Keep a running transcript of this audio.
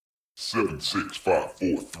7, 6, 5,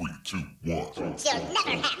 4, 3, 2, 1. You'll never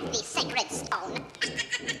have the sacred stone.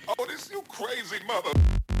 Oh, this you crazy mother.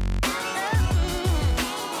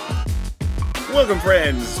 Welcome,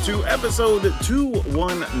 friends, to episode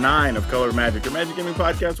 219 of Color Magic, your Magic Gaming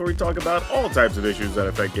podcast where we talk about all types of issues that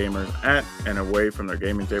affect gamers at and away from their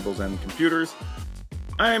gaming tables and computers.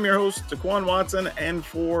 I am your host, Daquan Watson, and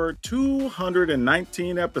for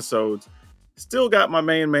 219 episodes, still got my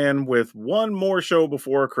main man with one more show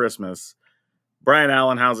before Christmas. Brian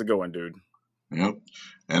Allen, how's it going, dude? Yep.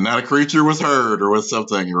 And not a creature was heard or was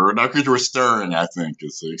something, or not a creature was stirring, I think.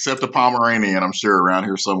 Except a Pomeranian, I'm sure, around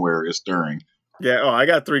here somewhere is stirring. Yeah, I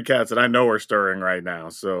got 3 cats that I know are stirring right now,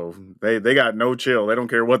 so they got no chill. They don't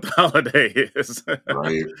care what the holiday is.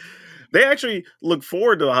 Right. They actually look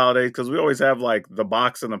forward to the holidays because we always have like the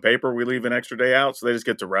box and the paper. We leave an extra day out, so they just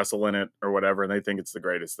get to wrestle in it or whatever, and they think it's the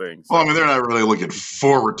greatest thing. So. Well, I mean, they're not really looking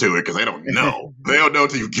forward to it because they don't know. They don't know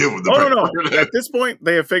until you give them the paper. No. At this point,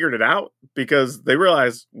 they have figured it out because they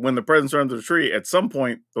realize when the presents are under the tree, at some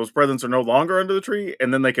point, those presents are no longer under the tree,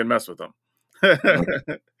 and then they can mess with them.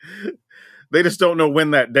 They just don't know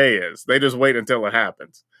when that day is. They just wait until it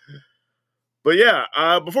happens. But yeah,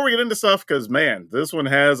 before we get into stuff, because man, this one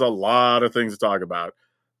has a lot of things to talk about.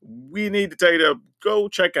 We need to tell you to go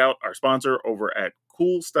check out our sponsor over at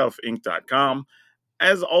CoolStuffInc.com.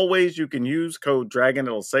 As always, you can use code DRAGON.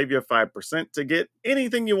 It'll save you 5% to get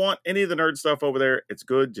anything you want, any of the nerd stuff over there. It's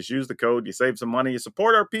good. Just use the code. You save some money. You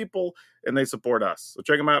support our people, and they support us. So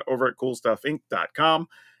check them out over at CoolStuffInc.com.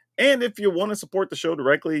 And if you want to support the show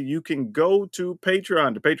directly, you can go to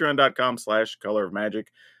Patreon, to patreon.com/Color of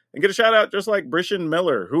Magic, and get a shout out just like Brishan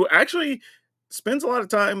Miller, who actually spends a lot of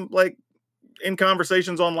time like in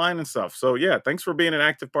conversations online and stuff. So yeah, thanks for being an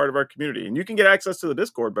active part of our community. And you can get access to the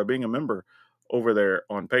Discord by being a member over there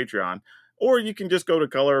on Patreon. Or you can just go to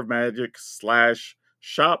Color of Magic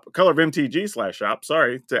 /shop, Color of MTG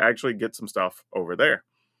 /shop, to actually get some stuff over there.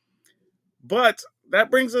 But that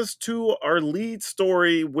brings us to our lead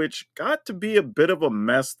story, which got to be a bit of a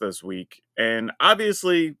mess this week. And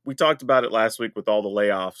obviously, we talked about it last week with all the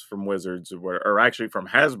layoffs from Wizards, or actually from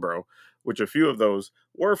Hasbro, which a few of those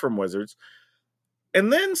were from Wizards.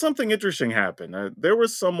 And then something interesting happened. There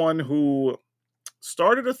was someone who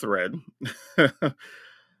started a thread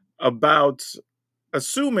about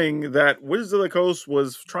assuming that Wizards of the Coast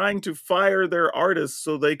was trying to fire their artists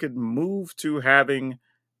so they could move to having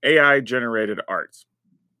AI-generated arts.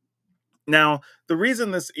 Now, the reason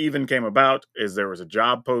this even came about is there was a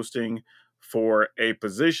job posting for a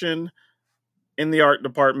position in the art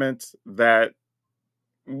department that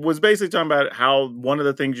was basically talking about how one of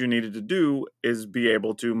the things you needed to do is be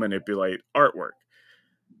able to manipulate artwork.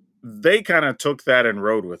 They kind of took that and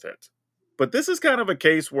rode with it. But this is kind of a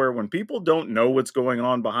case where when people don't know what's going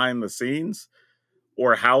on behind the scenes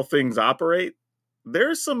or how things operate,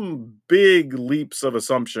 there's some big leaps of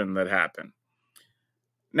assumption that happen.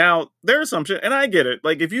 Now, their assumption, and I get it,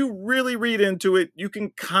 like if you really read into it, you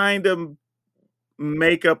can kind of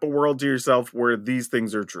make up a world to yourself where these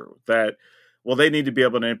things are true. That, well, they need to be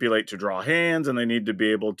able to manipulate to draw hands, and they need to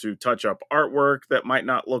be able to touch up artwork that might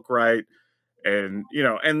not look right. And,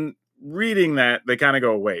 and reading that, they kind of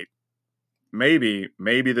go, wait, maybe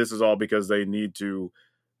this is all because they need to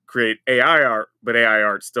create AI art, but AI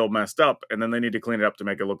art's still messed up, and then they need to clean it up to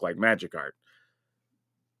make it look like magic art.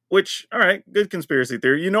 Which, all right, good conspiracy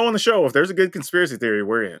theory. On the show, if there's a good conspiracy theory,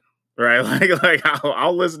 we're in, right? Like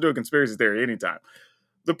I'll listen to a conspiracy theory anytime.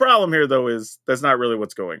 The problem here, though, is that's not really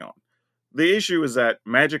what's going on. The issue is that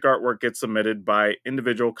magic artwork gets submitted by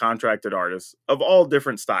individual contracted artists of all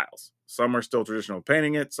different styles. Some are still traditional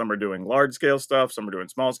painting it, some are doing large-scale stuff, some are doing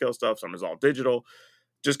small-scale stuff, some is all digital.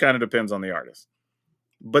 Just kind of depends on the artist.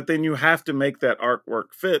 But then you have to make that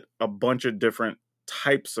artwork fit a bunch of different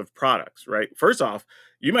types of products, right? First off,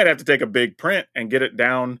 you might have to take a big print and get it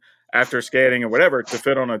down after scanning or whatever to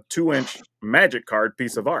fit on a 2-inch magic card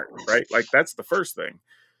piece of art, right? Like that's the first thing.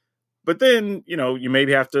 But then, you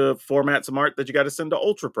maybe have to format some art that you got to send to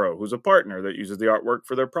Ultra Pro, who's a partner that uses the artwork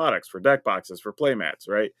for their products, for deck boxes, for playmats,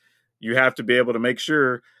 right? You have to be able to make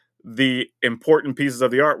sure the important pieces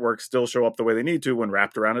of the artwork still show up the way they need to when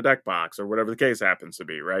wrapped around a deck box or whatever the case happens to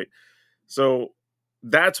be, right? So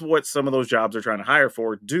that's what some of those jobs are trying to hire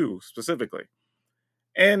for do specifically.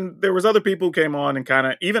 And there was other people who came on and kind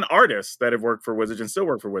of, even artists that have worked for Wizards and still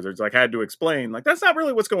work for Wizards, like had to explain, like, that's not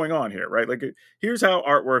really what's going on here, right? Like, here's how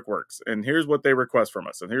artwork works, and here's what they request from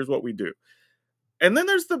us, and here's what we do. And then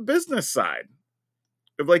there's the business side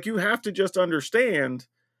of, like, you have to just understand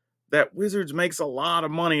that Wizards makes a lot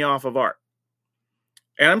of money off of art.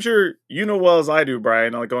 And I'm sure you know well as I do,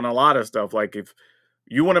 Brian, like on a lot of stuff, like if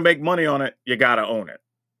you want to make money on it, you got to own it.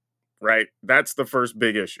 right? That's the first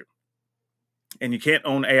big issue. And you can't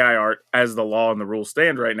own AI art as the law and the rules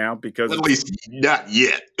stand right now because At least not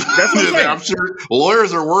yet. That's what I'm saying. I'm sure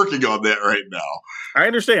lawyers are working on that right now. I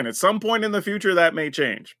understand at some point in the future that may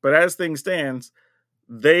change, but as things stands,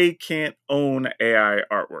 they can't own AI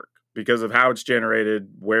artwork because of how it's generated,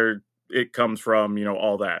 where it comes from,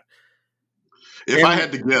 all that. If I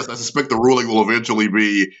had to guess, I suspect the ruling will eventually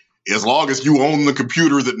be as long as you own the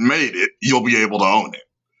computer that made it, you'll be able to own it.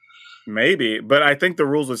 Maybe, but I think the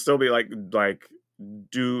rules would still be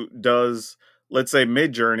does let's say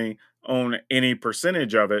Midjourney own any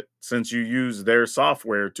percentage of it since you use their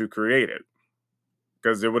software to create it?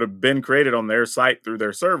 Because it would have been created on their site through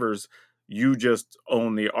their servers. You just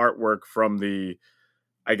own the artwork from the,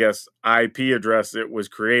 I guess, IP address it was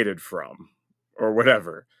created from, or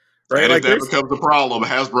whatever. Right? And if that becomes a problem,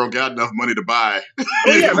 Hasbro got enough money to buy that's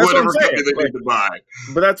whatever what I'm saying. company they need to buy.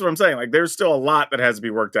 But that's what I'm saying. There's still a lot that has to be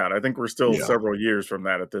worked out. I think we're still several years from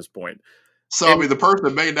that at this point. So, the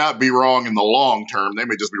person may not be wrong in the long term. They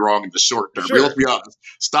may just be wrong in the short term. Sure. Let's be honest.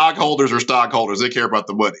 Stockholders are stockholders. They care about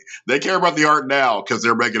the money. They care about the art now because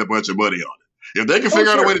they're making a bunch of money on it. If they can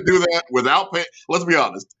figure out a way to do that without paying, let's be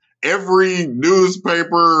honest. Every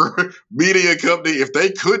newspaper, media company, if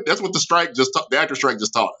they could, that's what the actor strike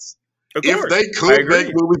just taught us. If they could make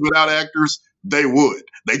movies without actors, they would.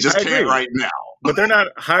 They just can't right now. But they're not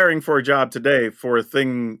hiring for a job today for a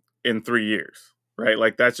thing in 3 years,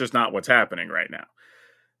 right? That's just not what's happening right now.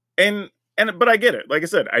 But I get it. Like I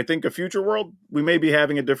said, I think a future world, we may be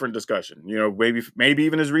having a different discussion. Maybe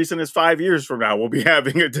even as recent as 5 years from now, we'll be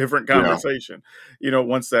having a different conversation,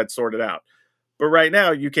 once that's sorted out. But right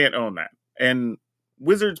now, you can't own that. And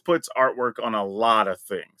Wizards puts artwork on a lot of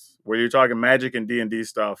things. Whether you're talking Magic and D&D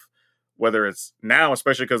stuff, whether it's now,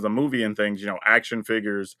 especially because of the movie and things, action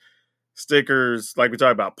figures, stickers, like we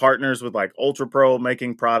talked about, partners with Ultra Pro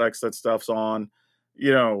making products that stuff's on,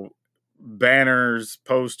 banners,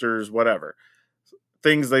 posters, whatever.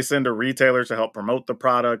 Things they send to retailers to help promote the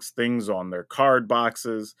products, things on their card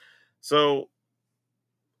boxes. So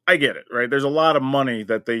I get it, right? There's a lot of money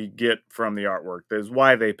that they get from the artwork. That's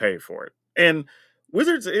why they pay for it. And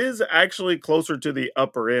Wizards is actually closer to the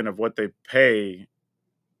upper end of what they pay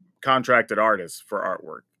contracted artists for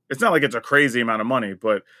artwork. It's not like it's a crazy amount of money,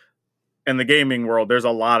 but in the gaming world, there's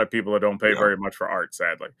a lot of people that don't pay very much for art,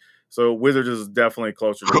 sadly. So Wizards is definitely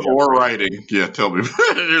closer to or writing. Yeah, tell me.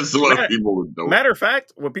 There's a lot of people that don't. Matter of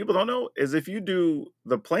fact, what people don't know is if you do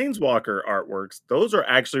the Planeswalker artworks, those are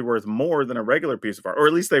actually worth more than a regular piece of art, or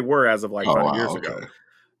at least they were as of 5 years ago.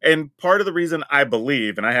 And part of the reason I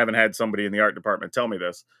believe, and I haven't had somebody in the art department tell me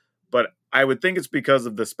this, but I would think it's because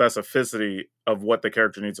of the specificity of what the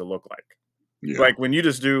character needs to look like. Yeah. When you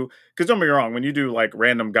just do, because don't get me wrong, when you do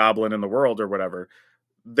random goblin in the world or whatever,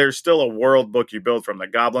 there's still a world book you build from. The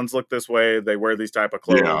goblins look this way, they wear these type of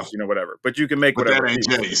clothes, whatever. But you can make whatever. That ain't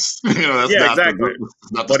Jace. That's not exactly.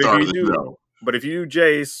 Not the start of the show. But if you do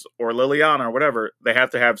Jace or Liliana or whatever, they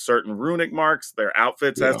have to have certain runic marks. Their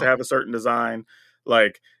outfits has to have a certain design.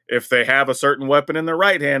 If they have a certain weapon in their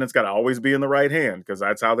right hand, it's got to always be in the right hand because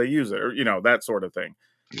that's how they use it, or that sort of thing.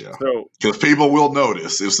 Yeah, because people will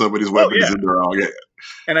notice if somebody's weapon is in their wrong hand.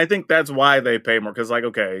 And I think that's why they pay more because,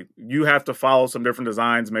 okay, you have to follow some different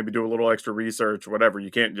designs, maybe do a little extra research, whatever. You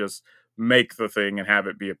can't just make the thing and have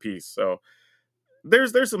it be a piece. So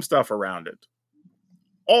there's some stuff around it.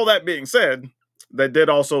 All that being said, that did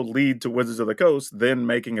also lead to Wizards of the Coast then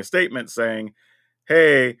making a statement saying,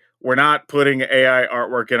 hey, we're not putting AI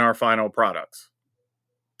artwork in our final products.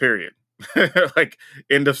 Period.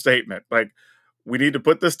 End of statement. We need to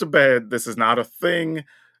put this to bed. This is not a thing.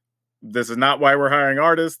 This is not why we're hiring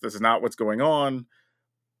artists. This is not what's going on.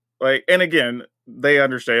 And again, they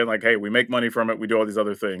understand, hey, we make money from it. We do all these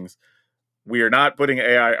other things. We are not putting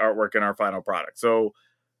AI artwork in our final product. So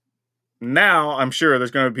now I'm sure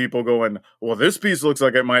there's going to be people going, well, this piece looks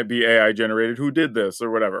like it might be AI generated. Who did this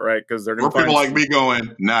or whatever, right? Because they're going to people like me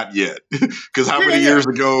going, not yet. Because how many years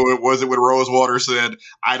ago was it when Rosewater said,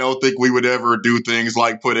 I don't think we would ever do things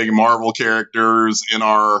like putting Marvel characters in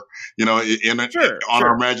our, on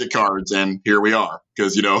our Magic cards. And here we are.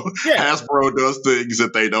 Because, Hasbro does things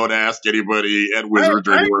that they don't ask anybody at Wizards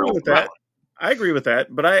or anywhere else about. I agree with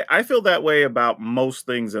that. But I feel that way about most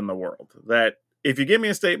things in the world. That if you give me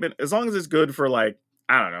a statement, as long as it's good for I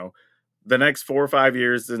don't know, the next 4 or 5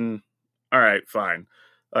 years, then all right, fine.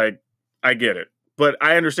 I get it. But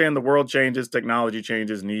I understand the world changes, technology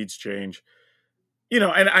changes, needs change.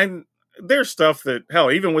 And there's stuff that,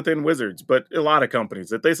 hell, even within Wizards, but a lot of companies,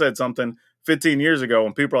 that they said something 15 years ago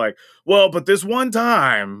and people are like, well, but this one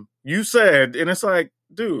time you said, and it's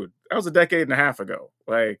dude, that was a decade and a half ago.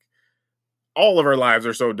 all of our lives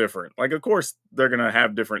are so different. Like, of course, they're going to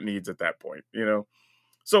have different needs at that point, you know?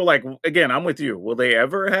 So, like, again, I'm with you. Will they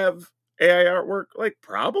ever have AI artwork? Like,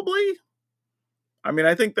 probably. I mean,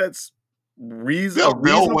 I think that's a They'll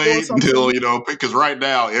reasonable wait until, assumption. because right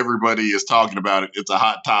now everybody is talking about it. It's a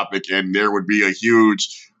hot topic, and there would be a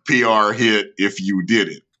huge PR hit if you did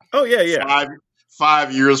it. Oh, yeah, yeah.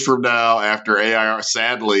 5 years from now, after AI,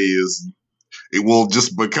 sadly, it will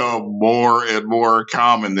just become more and more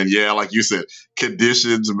common. Then, yeah, like you said,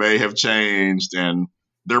 conditions may have changed, and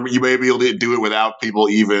you may be able to do it without people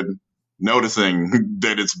even noticing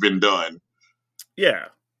that it's been done. Yeah.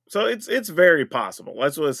 So it's very possible.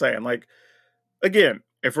 That's what I'm saying. Like, again,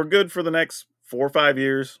 if we're good for the next 4 or 5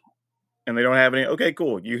 years and they don't have any, okay,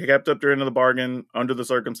 cool. You kept up your end of the bargain under the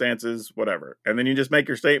circumstances, whatever. And then you just make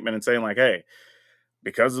your statement and saying, like, hey,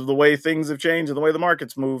 because of the way things have changed and the way the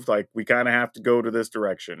market's moved, like, we kind of have to go to this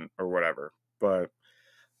direction or whatever. But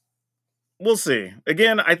we'll see.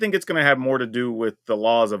 Again, I think it's going to have more to do with the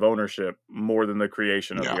laws of ownership more than the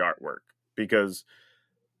creation of the artwork. Because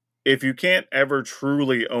if you can't ever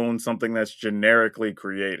truly own something that's generically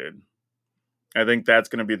created, I think that's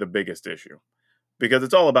going to be the biggest issue. Because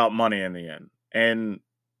it's all about money in the end. And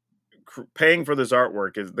paying for this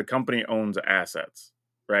artwork is the company owns assets,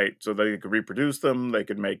 right? So they could reproduce them, they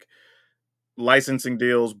could make licensing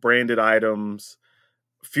deals, branded items,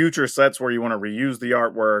 future sets where you want to reuse the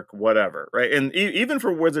artwork, whatever, right? And even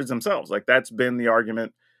for Wizards themselves, like, that's been the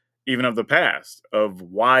argument even of the past of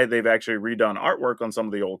why they've actually redone artwork on some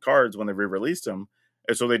of the old cards when they re-released them,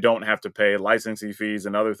 is so they don't have to pay licensing fees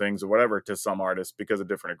and other things or whatever to some artists because of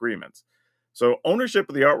different agreements. So ownership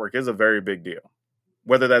of the artwork is a very big deal,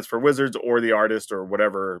 whether that's for Wizards or the artist or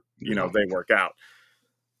whatever, they work out.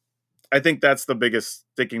 I think that's the biggest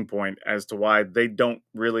sticking point as to why they don't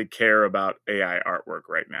really care about AI artwork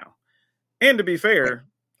right now. And to be fair,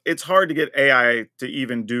 it's hard to get AI to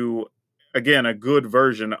even do, again, a good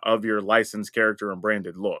version of your licensed character and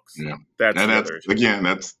branded looks. Yeah.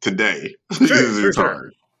 That's today. Sure, It's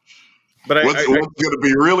hard. But what's going to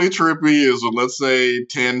be really trippy is when, let's say,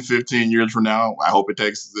 10, 15 years from now, I hope it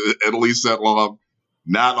takes at least that long.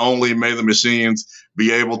 Not only may the machines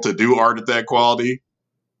be able to do art at that quality,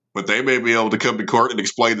 but they may be able to come to court and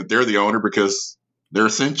explain that they're the owner because they're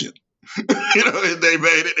sentient. And they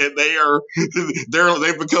made it, and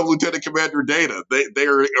they've become Lieutenant Commander Data. They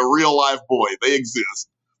are a real life boy. They exist,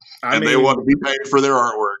 and they want to be paid for their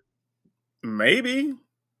artwork. Maybe.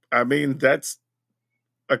 I mean, that's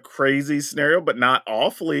a crazy scenario, but not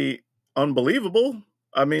awfully unbelievable.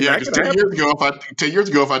 I mean, yeah, because 10 years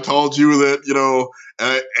ago, if I told you that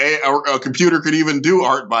a computer could even do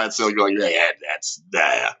art by itself, you're like,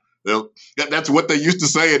 that's what they used to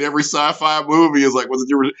say in every sci-fi movie. Is like,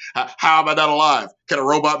 how am I not alive? Can a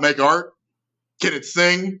robot make art? Can it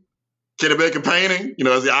sing? Can it make a painting?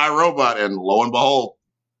 As the iRobot, and lo and behold,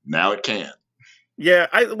 now it can. Yeah,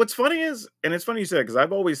 what's funny is, and it's funny you said it, because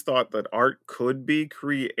I've always thought that art could be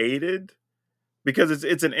created because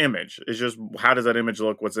it's an image. It's just, how does that image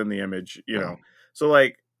look? What's in the image? So,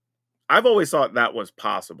 like, I've always thought that was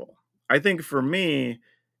possible. I think for me,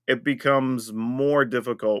 it becomes more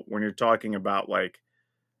difficult when you're talking about, like,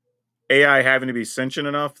 AI having to be sentient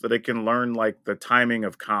enough that it can learn, like, the timing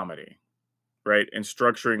of comedy, right? And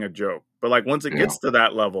structuring a joke. But, like, once it gets to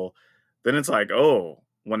that level, then it's like, oh,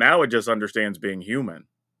 well, now it just understands being human.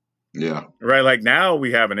 Yeah. Right. Like, now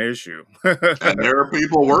we have an issue. And there are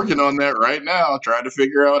people working on that right now, trying to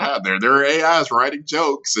figure out how. There are AIs writing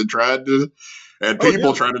jokes and trying to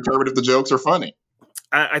determine if the jokes are funny.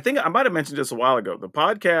 I think I might have mentioned this a while ago. The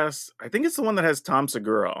podcast, I think it's the one that has Tom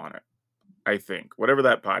Segura on it. I think, whatever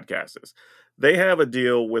that podcast is. They have a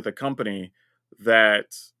deal with a company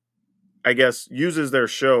that, I guess, uses their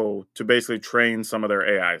show to basically train some of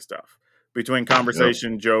their AI stuff between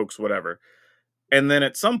conversation, jokes, whatever. And then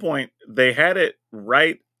at some point, they had it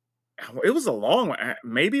write. It was a long one,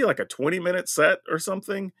 maybe like a 20-minute set or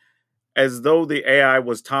something, as though the AI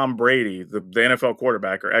was Tom Brady, the NFL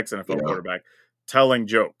quarterback or ex-NFL quarterback, telling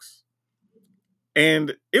jokes.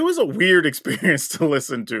 And it was a weird experience to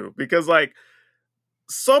listen to because, like,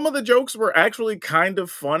 some of the jokes were actually kind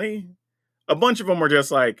of funny. A bunch of them were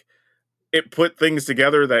just like, it put things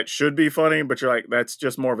together that should be funny, but you're like, that's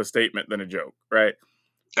just more of a statement than a joke, right?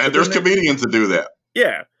 And there's comedians that do that.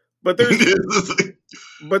 Yeah, but there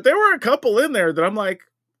were a couple in there that I'm like,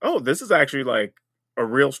 oh, this is actually like a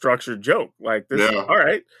real structured joke. Like, this, all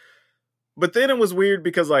right. But then it was weird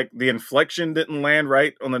because, like, the inflection didn't land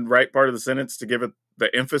right on the right part of the sentence to give it the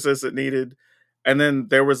emphasis it needed. And then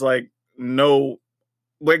there was, like, no,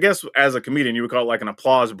 well, I guess as a comedian, you would call it like an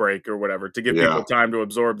applause break or whatever to give people time to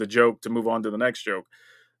absorb the joke to move on to the next joke.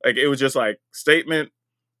 Like it was just like statement,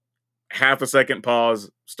 half a second pause,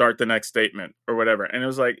 start the next statement or whatever. And it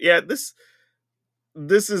was like, yeah, this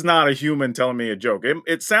is not a human telling me a joke.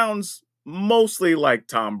 It sounds mostly like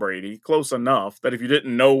Tom Brady, close enough that if you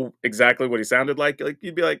didn't know exactly what he sounded like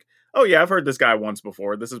you'd be like, oh yeah, I've heard this guy once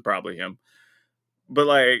before. This is probably him. But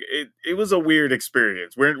like it was a weird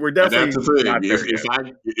experience. We're definitely and that's the thing. not there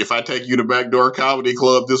yet. If I take you to Backdoor Comedy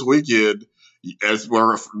Club this weekend, as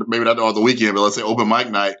well, maybe not on the weekend, but let's say open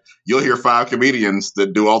mic night, you'll hear 5 comedians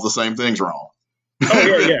that do all the same things wrong. Oh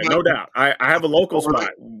yeah, no doubt. I have a local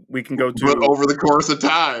spot we can go to. But over the course of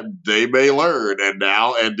time, they may learn, and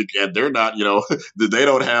they're not, they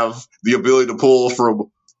don't have the ability to pull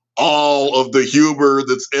from all of the humor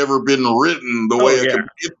that's ever been written the way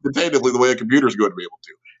a computer's going to be able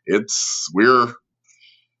to.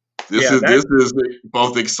 This is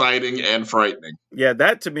both exciting and frightening. Yeah,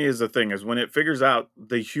 that to me is the thing, is when it figures out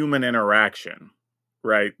the human interaction,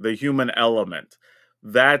 right? The human element.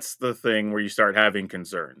 That's the thing where you start having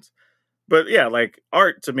concerns. But yeah, like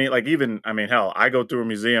art to me, like even, I mean, hell, I go through a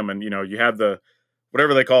museum and, you have the,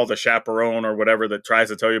 whatever they call it, the chaperone or whatever that tries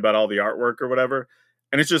to tell you about all the artwork or whatever.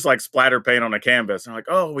 And it's just like splatter paint on a canvas. And I'm like,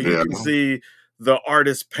 oh, well, you can see the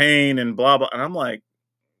artist's pain and blah, blah. And I'm like,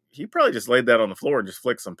 he probably just laid that on the floor and just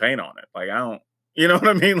flicked some paint on it. Like, I don't, you know what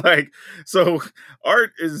I mean? Like, so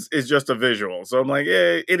art is just a visual. So I'm like,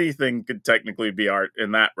 anything could technically be art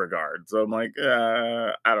in that regard. So I'm like,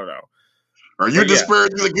 I don't know. Are you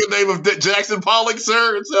disparaging the good name of Jackson Pollock,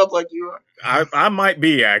 sir? It sounds like you are. I might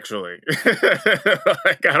be, actually.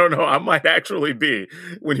 Like, I don't know. I might actually be.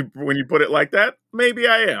 When you put it like that, maybe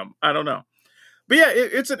I am. I don't know. But yeah,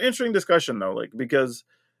 it's an interesting discussion, though, like, because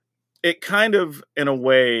it kind of, in a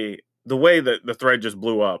way, the way that the thread just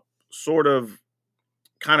blew up sort of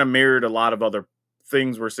kind of mirrored a lot of other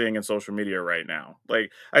things we're seeing in social media right now.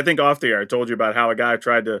 Like, I think off the air, I told you about how a guy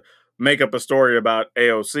tried to make up a story about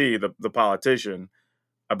AOC, the politician,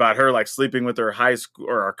 about her like sleeping with her high school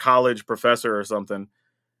or her college professor or something,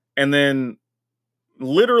 and then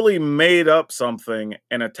literally made up something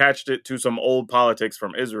and attached it to some old politics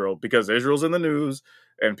from Israel because Israel's in the news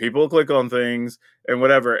and people click on things and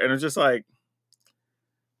whatever. And it's just like,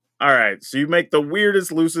 all right, so you make the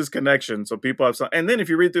weirdest, loosest connection so people have some. And then if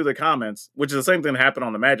you read through the comments, which is the same thing that happened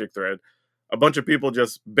on the Magic thread, a bunch of people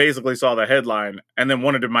just basically saw the headline and then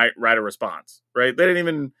wanted to write a response, right? They didn't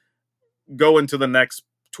even go into the next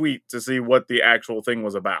tweet to see what the actual thing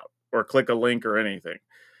was about or click a link or anything.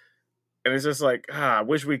 And it's just like, I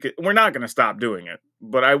wish we could. We're not going to stop doing it,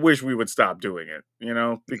 but I wish we would stop doing it,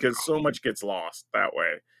 because so much gets lost that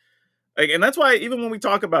way. Like, and that's why even when we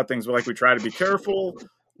talk about things, we try to be careful.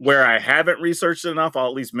 Where I haven't researched it enough, I'll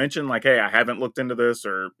at least mention like, hey, I haven't looked into this,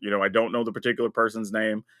 or, I don't know the particular person's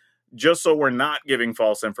name, just so we're not giving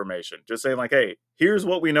false information. Just saying like, hey, here's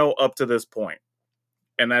what we know up to this point.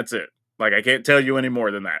 And that's it. Like, I can't tell you any more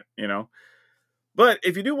than that, But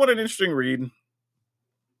if you do want an interesting read,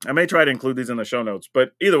 I may try to include these in the show notes.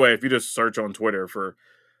 But either way, if you just search on Twitter for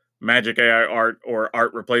Magic AI art or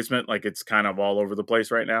art replacement, like it's kind of all over the place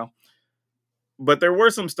right now. But there were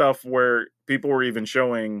some stuff where people were even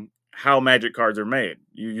showing how Magic cards are made.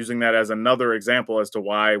 You're using that as another example as to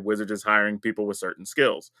why Wizards is hiring people with certain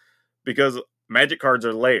skills. Because Magic cards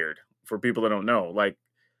are layered, for people that don't know. Like,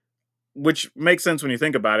 which makes sense when you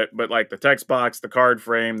think about it, but like the text box, the card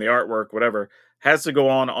frame, the artwork, whatever, has to go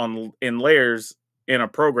on in layers in a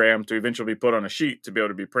program to eventually be put on a sheet to be able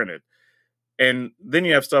to be printed. And then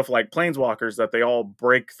you have stuff like Planeswalkers that they all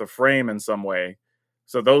break the frame in some way.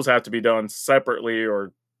 So those have to be done separately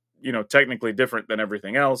or, technically different than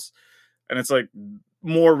everything else. And it's like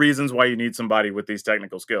more reasons why you need somebody with these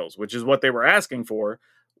technical skills, which is what they were asking for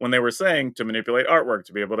when they were saying to manipulate artwork,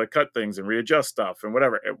 to be able to cut things and readjust stuff and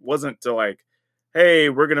whatever. It wasn't to like, hey,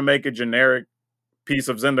 we're going to make a generic piece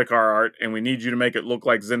of Zendikar art and we need you to make it look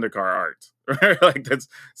like Zendikar art. Like it's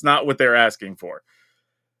not what they're asking for.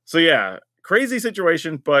 So yeah, crazy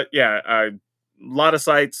situation. But yeah, a lot of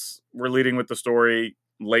sites were leading with the story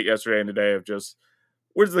late yesterday and today of just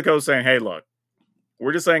Wizards of the Coast saying, hey, look,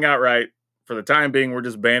 we're just saying outright, for the time being, we're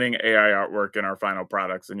just banning AI artwork in our final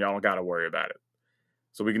products and y'all got to worry about it.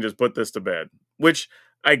 So we can just put this to bed, which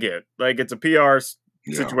I get. Like, it's a PR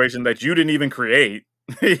situation that you didn't even create,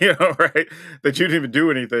 right? That you didn't even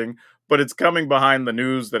do anything, but it's coming behind the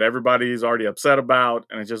news that everybody's already upset about.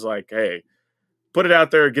 And it's just like, hey, put it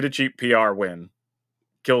out there, get a cheap PR win,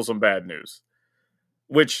 kill some bad news,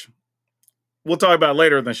 which we'll talk about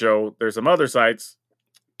later in the show. There's some other sites,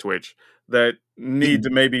 Twitch, that need to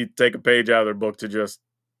maybe take a page out of their book to just,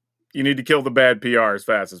 you need to kill the bad PR as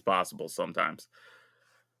fast as possible sometimes.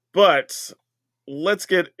 But let's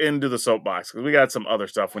get into the soapbox because we got some other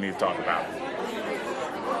stuff we need to talk about.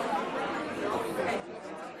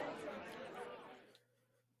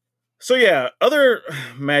 So yeah, other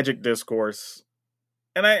Magic discourse,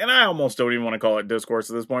 and I almost don't even want to call it discourse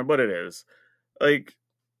at this point, but it is. Like,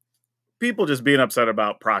 people just being upset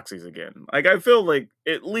about proxies again. Like, I feel like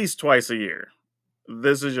at least twice a year,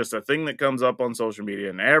 this is just a thing that comes up on social media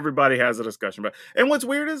and everybody has a discussion about it. And what's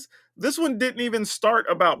weird is this one didn't even start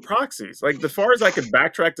about proxies. Like, as far as I could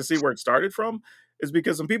backtrack to see where it started from is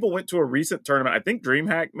because some people went to a recent tournament. I think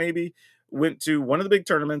DreamHack maybe went to one of the big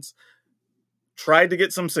tournaments, tried to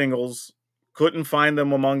get some singles, couldn't find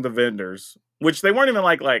them among the vendors, which they weren't even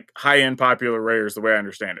like high-end popular rares the way I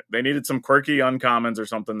understand it. They needed some quirky uncommons or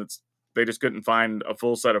something that's they just couldn't find a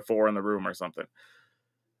full set of 4 in the room or something.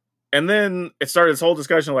 And then it started this whole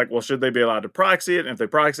discussion like, well, should they be allowed to proxy it? And if they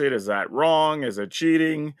proxy it, is that wrong? Is it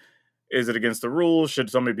cheating? Is it against the rules? Should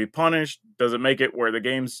somebody be punished? Does it make it where the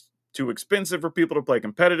game's too expensive for people to play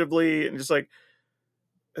competitively? And just like,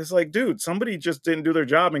 it's like, dude, somebody just didn't do their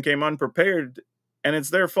job and came unprepared. And it's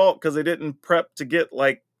their fault because they didn't prep to get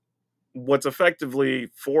like what's effectively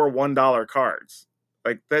 4 $1 cards.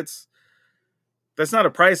 Like that's not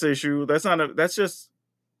a price issue. That's just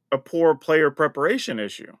a poor player preparation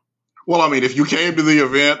issue. Well, I mean, if you came to the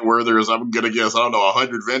event where there's, I'm going to guess,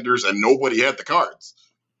 100 vendors and nobody had the cards.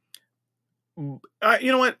 You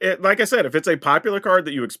know what? Like I said, if it's a popular card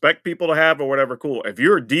that you expect people to have or whatever, cool. If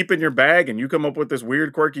you're deep in your bag and you come up with this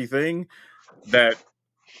weird, quirky thing that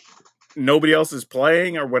nobody else is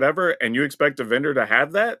playing or whatever, and you expect a vendor to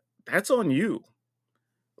have that, that's on you.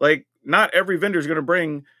 Like, not every vendor is going to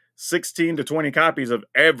bring 16 to 20 copies of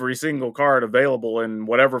every single card available in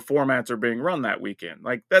whatever formats are being run that weekend.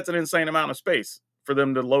 Like, that's an insane amount of space for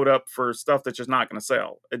them to load up for stuff that's just not going to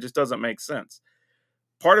sell. It just doesn't make sense.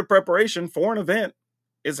 Part of preparation for an event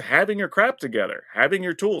is having your crap together, having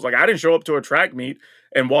your tools. Like, I didn't show up to a track meet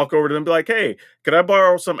and walk over to them and be like, hey, could I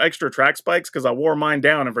borrow some extra track spikes? Because I wore mine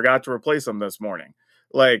down and forgot to replace them this morning.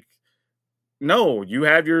 Like, no, you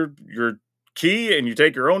have your key and you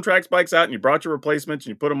take your own track spikes out and you brought your replacements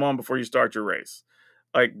and you put them on before you start your race.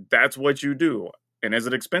 Like, that's what you do. And is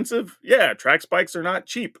it expensive? Yeah, track spikes are not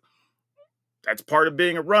cheap. That's part of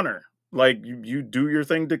being a runner. Like, you do your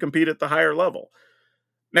thing to compete at the higher level.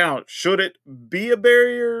 Now, should it be a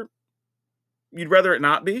barrier? You'd rather it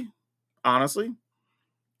not be, honestly.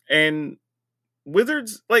 And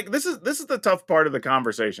Wizards, like, this is the tough part of the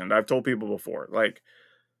conversation. I've told people before. Like,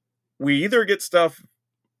 we either get stuff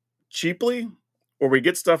cheaply or we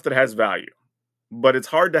get stuff that has value. But it's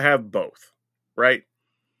hard to have both, right?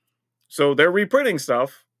 So they're reprinting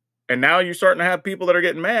stuff, and now you're starting to have people that are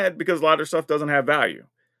getting mad because a lot of stuff doesn't have value.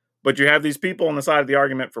 But you have these people on the side of the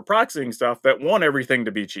argument for proxying stuff that want everything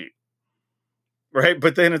to be cheap, right?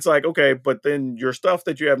 But then it's like, okay, but then your stuff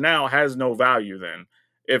that you have now has no value then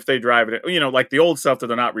if they drive it, like the old stuff that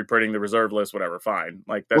they're not reprinting, the reserve list, whatever, fine.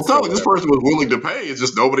 Like, that's well, this person was willing to pay. It's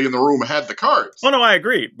just nobody in the room had the cards. Oh, no, I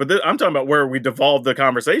agree. But I'm talking about where we devolved the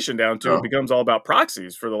conversation down to It becomes all about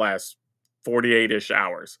proxies for the last 48-ish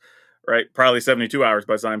hours, right? Probably 72 hours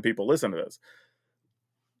by the time people listen to this.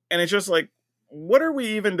 And it's just like, what are we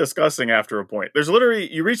even discussing after a point? There's literally,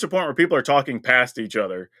 you reach a point where people are talking past each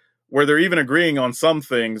other, where they're even agreeing on some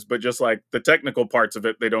things, but just like the technical parts of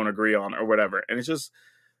it, they don't agree on or whatever. And it's just,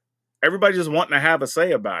 everybody just wanting to have a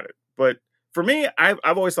say about it. But for me, I've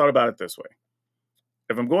always thought about it this way.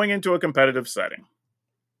 If I'm going into a competitive setting,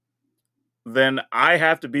 then I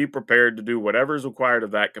have to be prepared to do whatever is required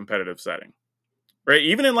of that competitive setting. Right?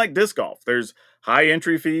 Even in like disc golf, there's high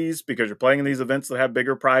entry fees because you're playing in these events that have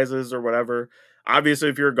bigger prizes or whatever. Obviously,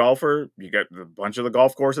 if you're a golfer, you get a bunch of the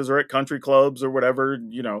golf courses are at country clubs or whatever.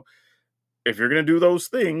 If you're going to do those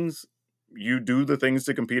things, you do the things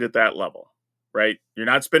to compete at that level, right? You're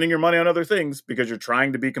not spending your money on other things because you're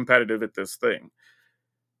trying to be competitive at this thing.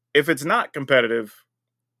 If it's not competitive,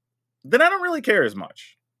 then I don't really care as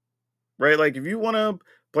much, right? Like, if you want to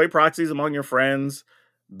play proxies among your friends,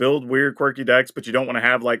 build weird, quirky decks, but you don't want to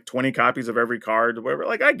have like 20 copies of every card or whatever.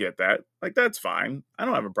 Like, I get that. Like, that's fine. I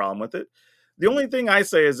don't have a problem with it. The only thing I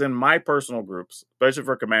say is in my personal groups, especially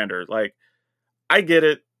for Commander, like, I get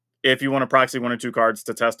it if you want to proxy 1 or 2 cards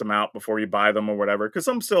to test them out before you buy them or whatever, because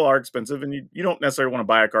some still are expensive and you don't necessarily want to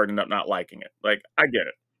buy a card and end up not liking it. Like, I get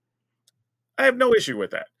it. I have no issue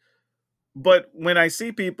with that. But when I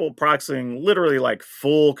see people proxying literally like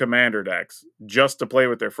full Commander decks just to play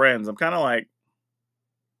with their friends, I'm kind of like,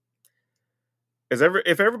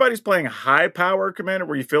 if everybody's playing high power Commander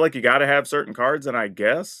where you feel like you got to have certain cards, then I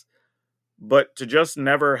guess. But to just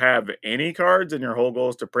never have any cards and your whole goal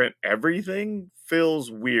is to print everything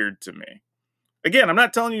feels weird to me. Again, I'm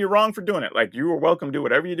not telling you you're wrong for doing it. Like, you are welcome to do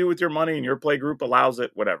whatever you do with your money, and your play group allows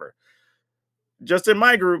it, whatever. Just in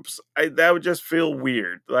my groups, that would just feel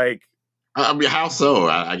weird. Like, I mean, how so?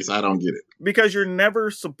 I guess I don't get it. Because you're never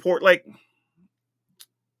support, like,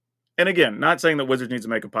 and again, not saying that Wizards needs to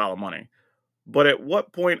make a pile of money, but at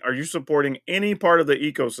what point are you supporting any part of the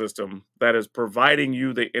ecosystem that is providing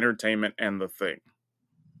you the entertainment and the thing?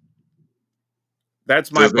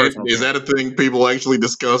 That's my personal Is that a thing people actually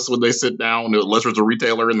discuss when they sit down, unless there's a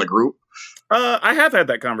retailer in the group? I have had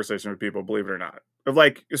that conversation with people, believe it or not. Of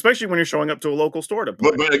like, especially when you're showing up to a local store to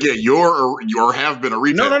play. But again, you have been a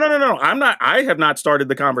retailer. No. I'm not. I have not started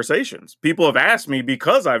the conversations. People have asked me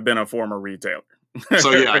because I've been a former retailer.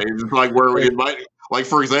 So yeah, it's like where it might, like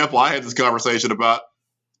for example, I had this conversation about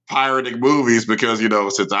pirating movies because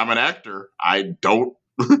since I'm an actor, I don't,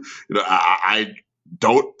 I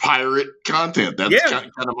don't pirate content. That's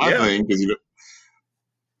kind of my thing because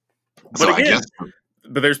But so again,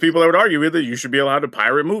 but there's people that would argue with it. You should be allowed to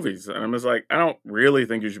pirate movies, and I'm just like, I don't really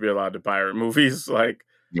think you should be allowed to pirate movies. Like,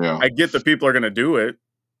 I get that people are going to do it,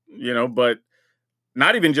 but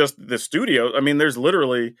not even just the studio. I mean, there's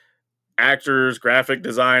literally actors, graphic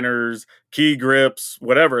designers, key grips,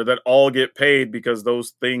 whatever, that all get paid because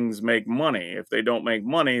those things make money. If they don't make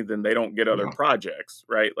money, then they don't get other projects,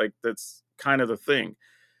 right? Like, that's kind of the thing.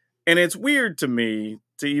 And it's weird to me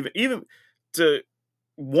to even to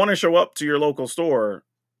want to show up to your local store.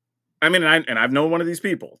 I mean, and I've known one of these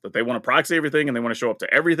people that they want to proxy everything and they want to show up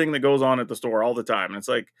to everything that goes on at the store all the time. And it's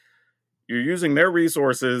like, you're using their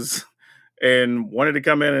resources and wanted to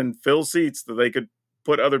come in and fill seats that they could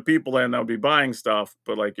put other people in that would be buying stuff,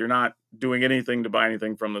 but like, you're not doing anything to buy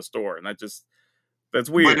anything from the store. And that's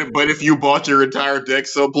weird. But if you bought your entire deck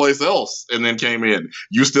someplace else and then came in,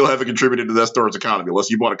 you still haven't contributed to that store's economy unless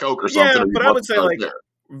you bought a Coke or something. Yeah, but I would say like there.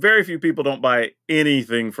 Very few people don't buy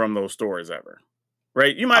anything from those stores ever.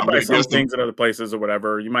 Right? You might buy some things at other places or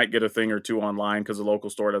whatever. You might get a thing or two online because the local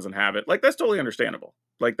store doesn't have it. Like, that's totally understandable.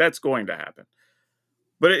 Like, that's going to happen.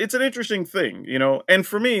 But it's an interesting thing, And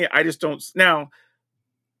for me, I just don't. Now,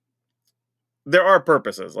 there are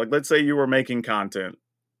purposes. Like, let's say you were making content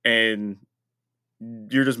and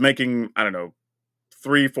you're just making, I don't know,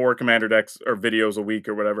 3-4 commander decks or videos a week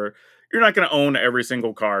or whatever. You're not going to own every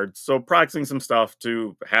single card. So proxying some stuff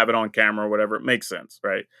to have it on camera or whatever, it makes sense,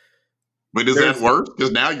 right? But does that work?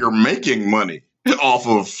 Because now you're making money off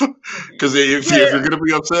of. Because if you're going to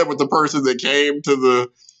be upset with the person that came to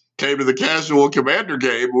the casual commander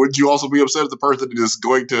game, would you also be upset at the person that is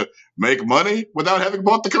going to make money without having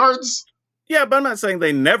bought the cards? Yeah, but I'm not saying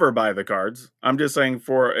they never buy the cards. I'm just saying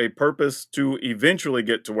for a purpose to eventually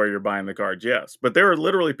get to where you're buying the cards, yes. But there are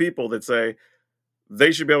literally people that say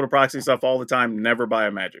they should be able to proxy stuff all the time, never buy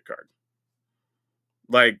a Magic card.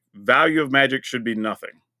 Like, value of Magic should be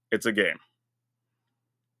nothing. It's a game.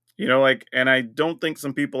 And I don't think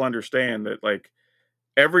some people understand that, like,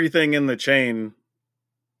 everything in the chain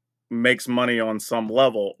makes money on some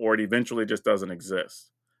level, or it eventually just doesn't exist.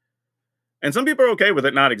 And some people are okay with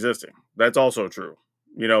it not existing. That's also true.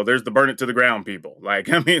 There's the burn it to the ground people. Like,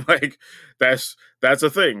 I mean, like, that's a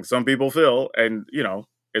thing. Some people feel, and,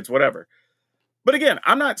 it's whatever. But again,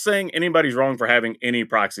 I'm not saying anybody's wrong for having any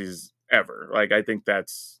proxies ever. Like, I think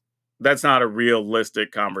that's not a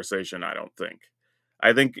realistic conversation, I don't think.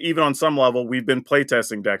 I think even on some level, we've been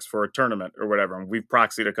playtesting decks for a tournament or whatever, and we've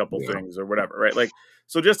proxied a couple things or whatever, right? Like,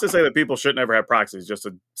 so just to say that people should never have proxies, just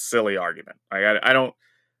a silly argument.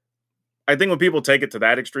 I think when people take it to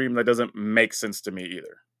that extreme, that doesn't make sense to me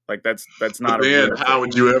either. Like, that's not. But then, how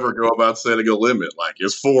would you ever go about setting a limit? Like,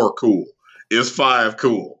 is 4 cool? Is 5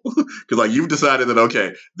 cool? Because like, you've decided that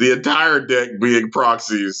okay, the entire deck being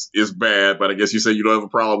proxies is bad, but I guess you say you don't have a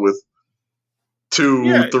problem with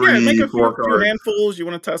 2, 3, make 4 cards. Few handfuls. You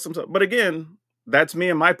want to test some stuff, but again, that's me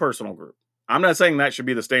and my personal group. I'm not saying that should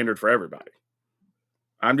be the standard for everybody.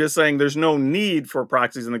 I'm just saying there's no need for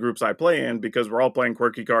proxies in the groups I play in because we're all playing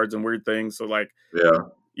quirky cards and weird things. So like,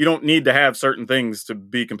 you don't need to have certain things to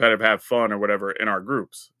be competitive, have fun or whatever in our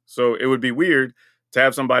groups. So it would be weird to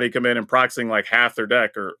have somebody come in and proxying like half their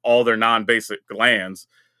deck or all their non-basic lands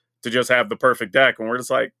to just have the perfect deck. And we're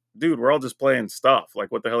just like, dude, we're all just playing stuff.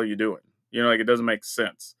 Like, what the hell are you doing? Like, it doesn't make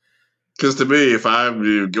sense. Because to me, if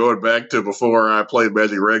I'm going back to before I played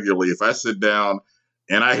Magic regularly, if I sit down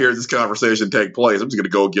and I hear this conversation take place, I'm just going to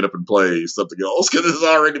go get up and play something else because it's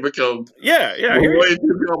already become way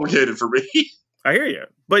too complicated for me. I hear you.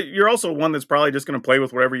 But you're also one that's probably just going to play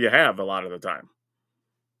with whatever you have a lot of the time.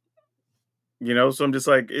 So I'm just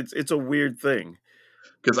like, it's a weird thing.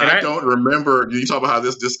 Because I don't remember, you talk about how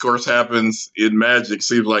this discourse happens in Magic,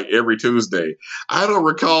 seems like every Tuesday. I don't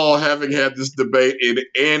recall having had this debate in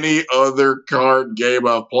any other card game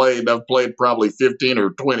I've played. I've played probably 15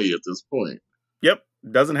 or 20 at this point. Yep.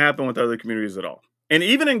 Doesn't happen with other communities at all. And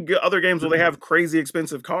even in other games where they have crazy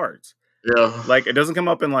expensive cards. Yeah. Like, it doesn't come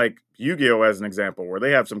up in, like, Yu-Gi-Oh! As an example, where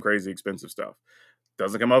they have some crazy expensive stuff.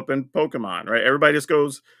 Doesn't come up in Pokemon, right? Everybody just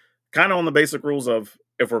goes kind of on the basic rules of,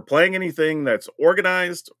 if we're playing anything that's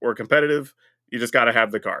organized or competitive, you just got to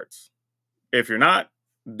have the cards. If you're not,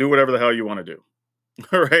 do whatever the hell you want to do.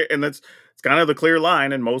 Right? And it's kind of the clear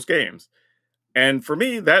line in most games. And for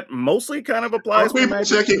me, that mostly kind of applies to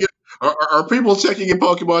Magic. Are people checking in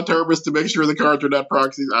Pokemon tournaments to make sure the cards are not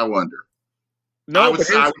proxies? I wonder. No, here's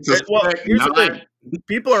the thing.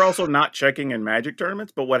 People are also not checking in Magic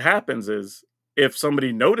tournaments, but what happens is, if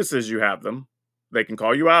somebody notices you have them, they can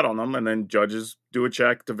call you out on them, and then judges do a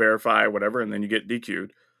check to verify whatever, and then you get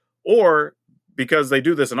DQ'd. Or, because they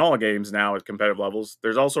do this in all games now at competitive levels,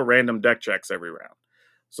 there's also random deck checks every round.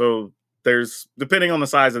 So there's, depending on the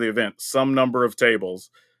size of the event, some number of tables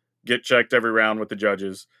get checked every round with the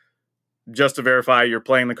judges just to verify you're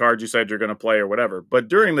playing the cards you said you're going to play or whatever. But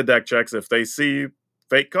during the deck checks, if they see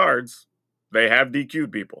fake cards, they have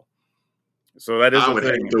DQ'd people. So that is I would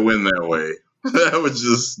hate to win that way.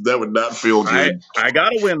 That would not feel good. I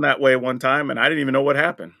got a win that way one time, and I didn't even know what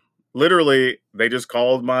happened. Literally, they just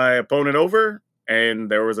called my opponent over,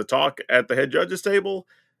 and there was a talk at the head judge's table,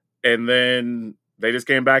 and then they just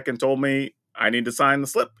came back and told me I need to sign the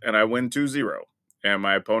slip, and I win 2-0, and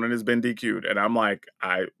my opponent has been DQ'd. And I'm like,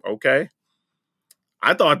 okay.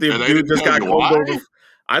 I thought the dude just got called over.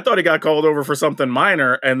 I thought he got called over for something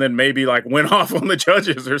minor, and then maybe like went off on the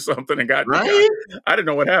judges or something and got right. I didn't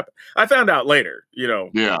know what happened. I found out later,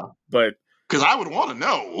 Yeah, but because I would want to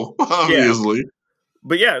know, obviously. Yeah.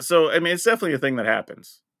 But yeah, so I mean, it's definitely a thing that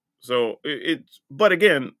happens. So but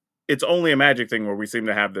again, it's only a Magic thing where we seem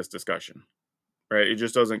to have this discussion, right? It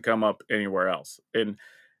just doesn't come up anywhere else. And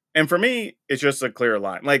for me, it's just a clear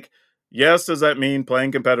line. Like, yes, does that mean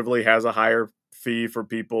playing competitively has a higher fee for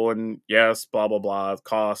people? And yes, blah, blah, blah,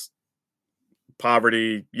 cost,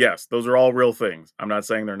 poverty. Yes, those are all real things. I'm not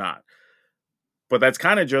saying they're not. But that's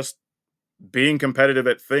kind of just being competitive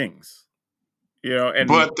at things.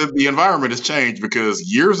 But the environment has changed,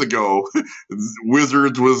 because years ago,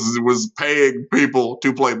 Wizards was paying people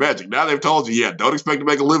to play Magic. Now they've told you, don't expect to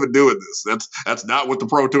make a living doing this. That's not what the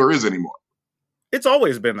Pro Tour is anymore. It's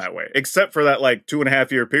always been that way, except for that like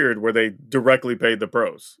 2.5 year period where they directly paid the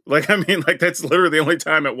pros. Like, I mean, like that's literally the only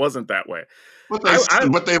time it wasn't that way.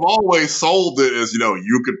 But they've always sold it as,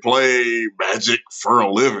 you could play Magic for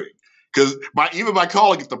a living. Because even by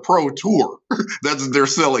calling it the Pro Tour, they're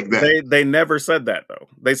selling that. They never said that, though.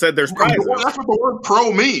 They said there's prizes. Well, that's what the word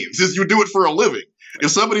pro means, is you do it for a living.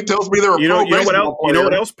 If somebody tells me they're a pro baseball player... You know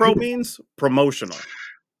what else pro means? Promotional.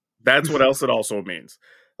 That's what else it also means.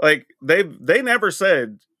 Like, they never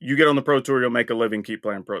said, you get on the Pro Tour, you'll make a living, keep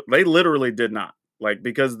playing pro. They literally did not. Like,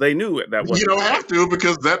 because they knew that wasn't... You don't have to,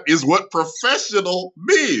 because that is what professional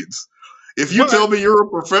means. If you tell me you're a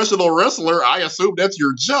professional wrestler, I assume that's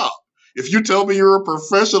your job. If you tell me you're a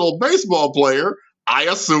professional baseball player, I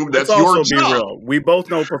assume that's your job. Be real. We both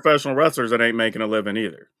know professional wrestlers that ain't making a living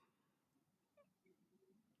either.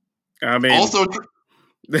 I mean, also,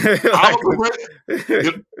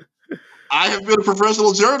 I have been a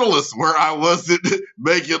professional journalist where I wasn't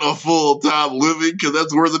making a full-time living, because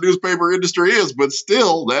that's where the newspaper industry is. But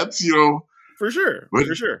still, that's, for sure.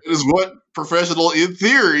 Is what professional in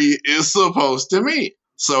theory is supposed to mean.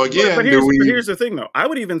 So again, but here's the thing, though. I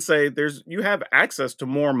would even say you have access to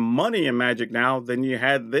more money in Magic now than you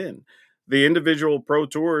had then. The individual Pro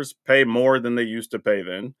Tours pay more than they used to pay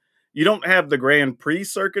then. You don't have the Grand Prix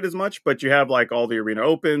circuit as much, but you have like all the Arena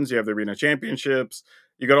Opens, you have the Arena Championships,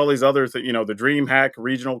 you got all these other things, the Dream Hack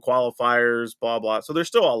regional qualifiers, blah, blah. So there's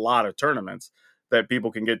still a lot of tournaments that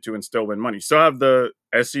people can get to and still win money. You still have the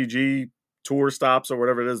SCG tour stops or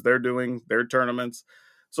whatever it is they're doing, their tournaments.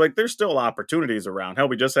 So, like, there's still opportunities around. Hell,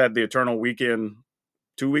 we just had the Eternal Weekend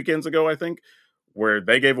 2 weekends ago, I think, where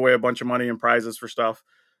they gave away a bunch of money and prizes for stuff.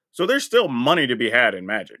 So there's still money to be had in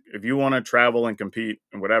Magic. If you want to travel and compete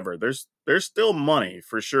and whatever, there's still money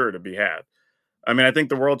for sure to be had. I mean, I think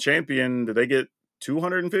the world champion, did they get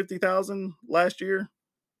 $250,000 last year?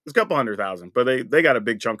 It's a couple $100,000, but they got a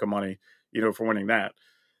big chunk of money, for winning that.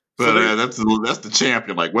 But that's the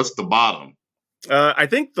champion. Like, what's the bottom? I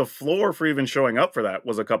think the floor for even showing up for that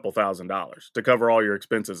was a couple $1,000s to cover all your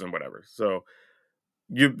expenses and whatever. So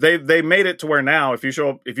they made it to where now if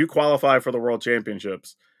you qualify for the World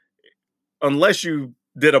Championships, unless you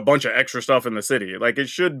did a bunch of extra stuff in the city. Like, it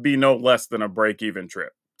should be no less than a break-even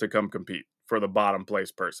trip to come compete for the bottom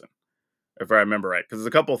place person, if I remember right, because it's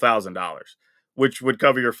a couple $1,000s, which would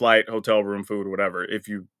cover your flight, hotel room, food, whatever. If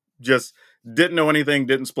you just didn't know anything,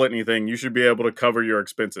 didn't split anything, you should be able to cover your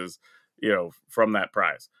expenses, from that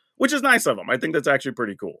prize, which is nice of them. I think that's actually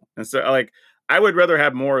pretty cool. And so, like, I would rather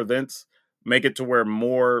have more events, make it to where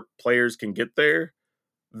more players can get there,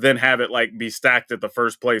 than have it like be stacked at the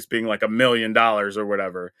first place being like $1 million or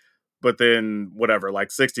whatever, but then whatever, like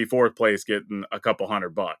 64th place getting a couple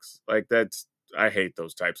 $100. Like, I hate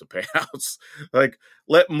those types of payouts. Like,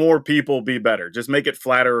 let more people be better. Just make it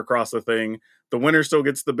flatter across the thing. The winner still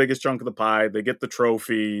gets the biggest chunk of the pie. They get the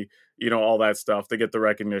trophy, all that stuff. They get the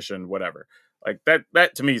recognition, whatever. Like,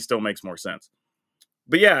 that to me still makes more sense.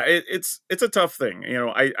 But yeah, it's a tough thing.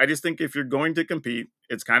 I just think if you're going to compete,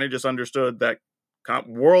 it's kind of just understood that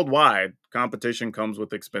worldwide competition comes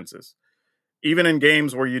with expenses. Even in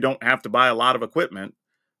games where you don't have to buy a lot of equipment,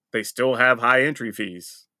 they still have high entry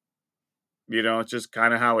fees. It's just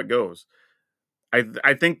kind of how it goes.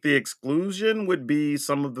 I think the exclusion would be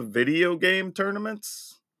some of the video game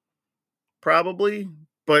tournaments, probably.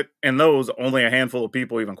 But in those, only a handful of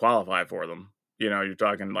people even qualify for them. You're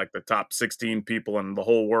talking like the top 16 people in the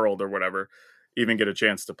whole world or whatever even get a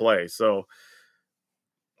chance to play. So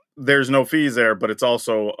there's no fees there, but it's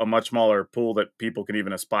also a much smaller pool that people can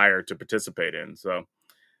even aspire to participate in. So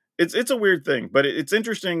it's a weird thing, but it's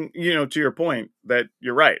interesting, to your point, that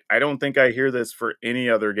you're right. I don't think I hear this for any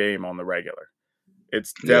other game on the regular.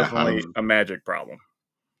 It's definitely a Magic problem.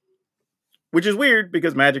 Which is weird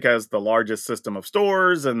because Magic has the largest system of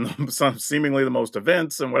stores and seemingly the most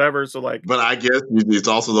events and whatever. So, like, but I guess it's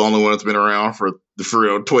also the only one that's been around for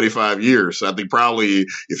 25 years. I think probably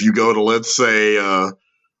if you go to, let's say, no,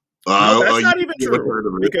 that's not even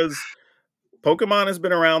true, because Pokemon has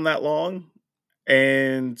been around that long,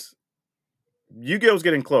 and Yu-Gi-Oh's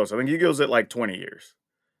getting close. I think Yu-Gi-Oh's at like 20 years.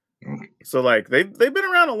 So, like, they've been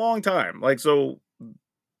around a long time. Like, so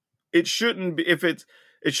it shouldn't be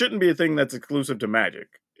it shouldn't be a thing that's exclusive to Magic.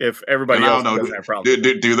 If everybody else doesn't have problems,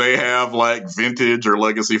 do they have like vintage or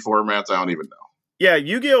legacy formats? I don't even know. Yeah,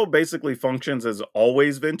 Yu-Gi-Oh basically functions as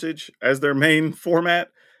always vintage as their main format.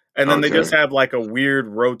 And then they just have like a weird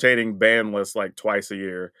rotating ban list like twice a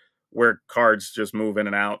year where cards just move in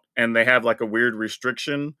and out. And they have like a weird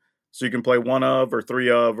restriction. So you can play one of or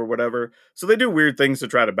three of or whatever. So they do weird things to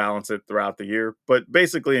try to balance it throughout the year. But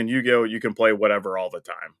basically in Yu-Gi-Oh, you can play whatever all the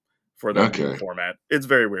time for their format. It's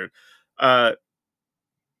very weird.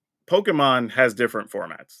 Pokemon has different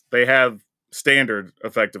formats. They have standard,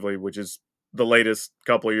 effectively, which is the latest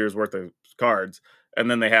couple of years worth of cards. And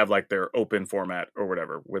then they have like their open format or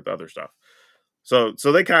whatever with other stuff. So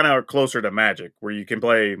they kind of are closer to Magic, where you can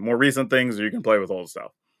play more recent things or you can play with old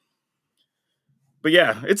stuff. But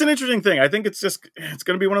yeah, it's an interesting thing. I think it's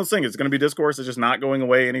going to be one of those things. It's going to be discourse. It's just not going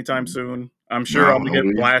away anytime soon. I'm sure I'm going to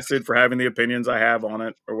get blasted for having the opinions I have on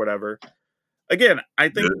it or whatever. Again, I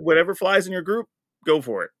think whatever flies in your group, go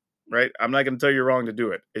for it, right? I'm not going to tell you wrong to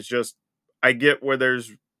do it. It's just, I get where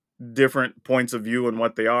there's different points of view and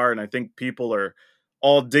what they are. And I think people are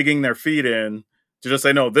all digging their feet in to just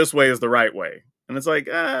say, no, this way is the right way. And it's like,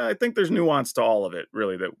 I think there's nuance to all of it,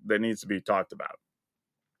 really, that needs to be talked about.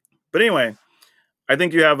 But anyway, I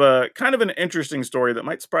think you have a kind of an interesting story that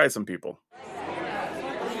might surprise some people.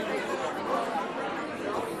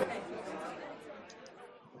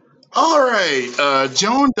 All right.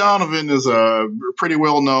 Joan Donovan is a pretty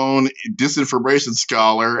well-known disinformation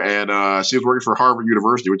scholar, and she was working for Harvard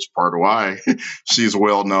University, which is part of why she's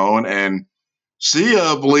well-known. And she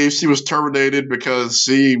believes she was terminated because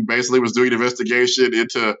she basically was doing an investigation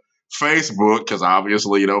into Facebook, because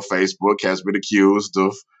obviously, Facebook has been accused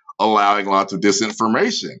of allowing lots of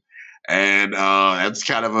disinformation. And that's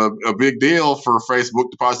kind of a big deal for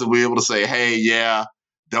Facebook to possibly be able to say, hey, yeah,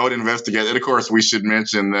 don't investigate. And of course, we should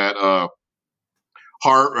mention that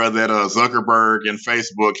Zuckerberg and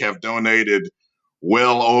Facebook have donated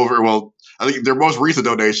I think their most recent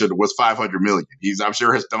donation was $500 million. I'm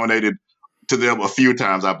sure has donated to them a few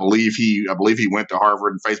times. I believe he went to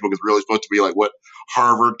Harvard, and Facebook is really supposed to be like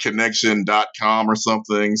harvardconnection.com or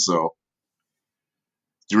something. So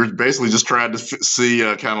you're basically just trying to see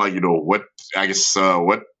kind of like,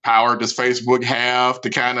 what power does Facebook have to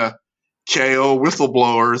kind of KO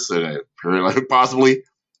whistleblowers, and possibly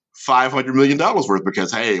 $500 million worth,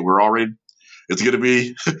 because, hey, it's going to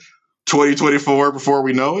be 2024 before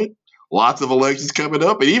we know it. Lots of elections coming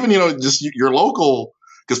up. And even, just your local,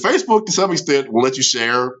 because Facebook to some extent will let you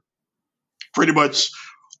share pretty much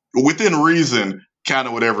within reason kind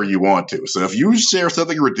of whatever you want to. So if you share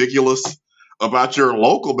something ridiculous about your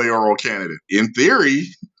local mayoral candidate. In theory,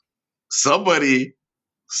 somebody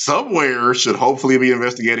somewhere should hopefully be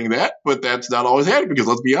investigating that, but that's not always happening because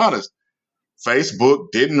let's be honest,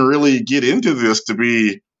 Facebook didn't really get into this to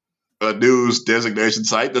be a news designation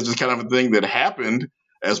site. That's just kind of a thing that happened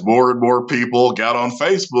as more and more people got on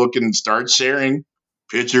Facebook and started sharing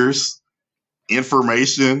pictures,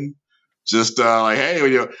 information. Just like,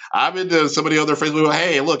 hey, I'm into somebody on their Facebook.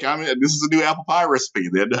 Hey, look, this is a new apple pie recipe.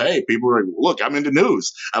 Then, hey, people are like, look, I'm into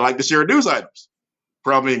news. I like to share news items.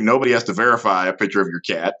 Probably nobody has to verify a picture of your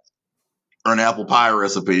cat or an apple pie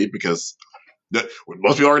recipe because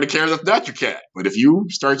most people already care that's not your cat. But if you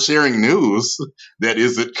start sharing news that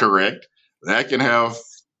isn't correct, that can have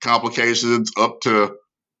complications up to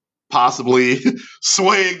possibly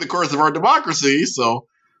swaying the course of our democracy. So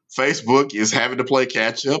Facebook is having to play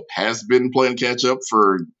catch up, has been playing catch up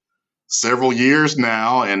for several years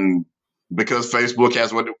now. And because Facebook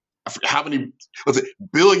has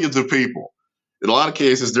billions of people, in a lot of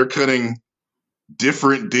cases, they're cutting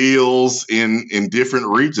different deals in different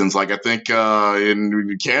regions. Like I think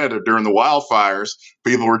in Canada during the wildfires,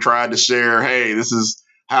 people were trying to share, hey, this is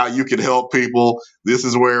how you can help people. This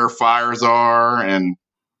is where fires are. And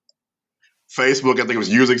Facebook, I think,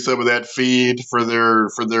 was using some of that feed for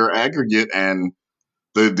their aggregate. And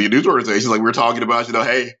the news organizations, like we were talking about,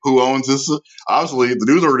 hey, who owns this? Obviously, the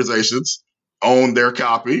news organizations own their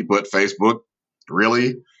copy, but Facebook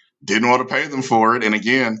really didn't want to pay them for it. And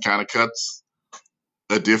again, kind of cuts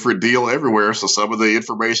a different deal everywhere. So some of the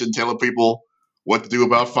information telling people what to do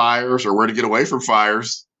about fires or where to get away from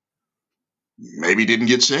fires maybe didn't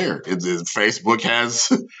get shared. Facebook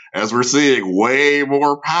has, as we're seeing, way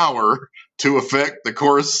more power to affect the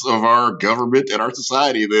course of our government and our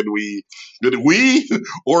society than we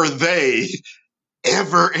or they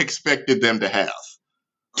ever expected them to have.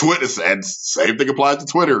 Twitter, and same thing applies to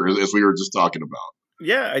Twitter, as we were just talking about.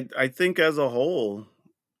 Yeah, I think as a whole,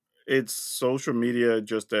 it's social media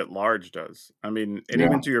just at large does. I mean, and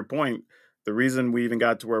even to your point, the reason we even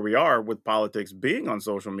got to where we are with politics being on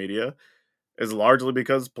social media is largely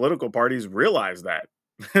because political parties realized that.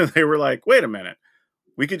 They were like, wait a minute,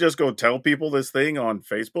 we could just go tell people this thing on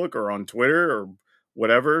Facebook or on Twitter or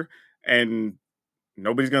whatever, and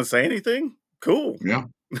nobody's going to say anything? Cool. Yeah.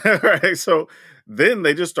 Right. So then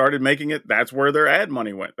they just started making it. That's where their ad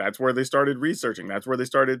money went. That's where they started researching. That's where they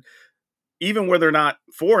started, even where they're not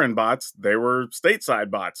foreign bots, they were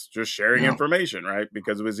stateside bots, just sharing information, right?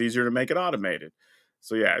 Because it was easier to make it automated.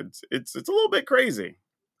 So yeah, it's a little bit crazy.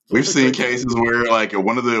 We've seen cases where, like,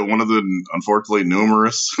 one of the unfortunately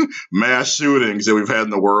numerous mass shootings that we've had in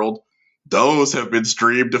the world, those have been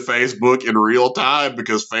streamed to Facebook in real time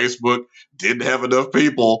because Facebook didn't have enough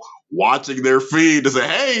people watching their feed to say,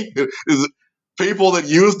 hey, people that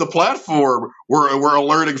use the platform were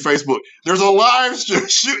alerting Facebook. There's a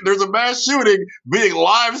there's a mass shooting being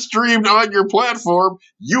live streamed on your platform.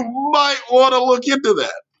 You might want to look into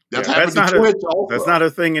that. That's happened to Twitch also. That's not a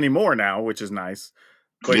thing anymore now, which is nice.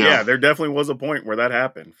 But yeah, there definitely was a point where that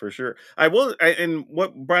happened for sure. And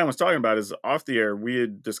what Brian was talking about is off the air. We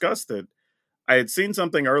had discussed it. I had seen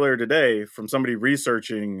something earlier today from somebody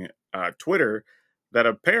researching Twitter that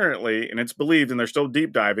apparently, and it's believed, and they're still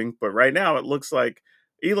deep diving, but right now it looks like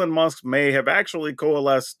Elon Musk may have actually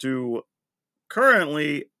coalesced to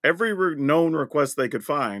currently every known request they could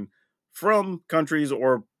find from countries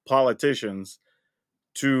or politicians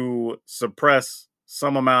to suppress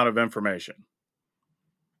some amount of information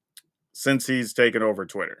since he's taken over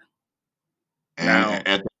Twitter. And now, at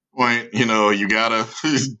that point, you gotta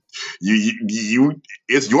you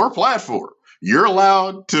it's your platform. You're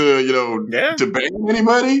allowed to to ban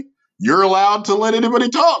anybody. You're allowed to let anybody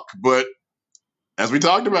talk, but as we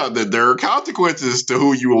talked about, that there are consequences to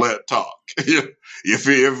who you let talk.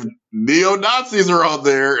 If neo-Nazis are out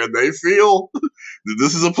there and they feel that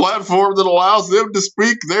this is a platform that allows them to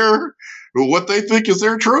speak what they think is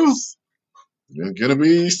their truth, there's going to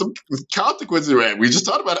be some consequences. We just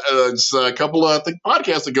talked about a couple of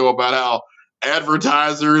podcasts ago about how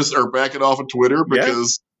advertisers are backing off of Twitter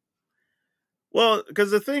because. Well,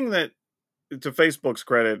 because the thing that, to Facebook's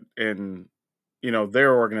credit in,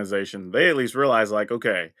 their organization, they at least realize, like,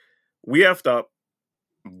 okay, we effed up.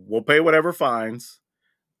 We'll pay whatever fines.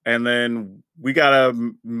 And then we got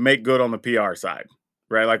to make good on the PR side,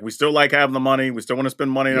 right? Like, we still like having the money. We still want to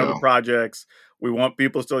spend money on other projects. We want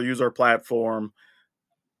people to still use our platform.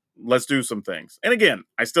 Let's do some things. And again,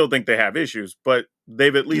 I still think they have issues, but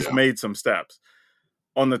they've at least made some steps.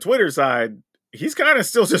 On the Twitter side, he's kind of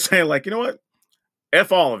still just saying, like, you know what?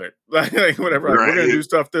 F all of it. Like, whatever. Right. We're going to do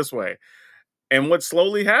stuff this way. And what's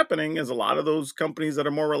slowly happening is a lot of those companies that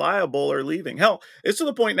are more reliable are leaving. Hell, it's to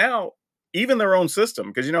the point now, even their own system,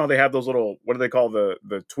 because they have those little, what do they call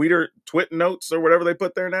the twit notes or whatever they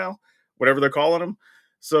put there now, whatever they're calling them.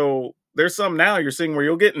 So there's some now you're seeing where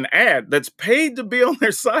you'll get an ad that's paid to be on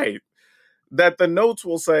their site that the notes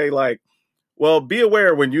will say like, well, be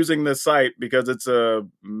aware when using this site because it's a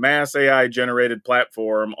mass AI generated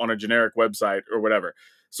platform on a generic website or whatever.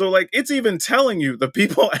 So like it's even telling you the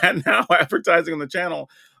people now advertising on the channel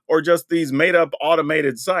or just these made up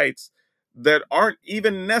automated sites that aren't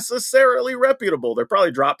even necessarily reputable. They're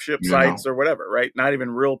probably dropship sites or whatever, right? Not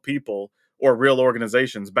even real people or real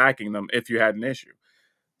organizations backing them if you had an issue.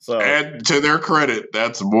 So, and to their credit,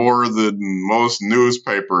 that's more than most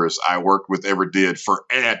newspapers I worked with ever did for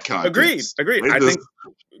ad content. Agreed. I think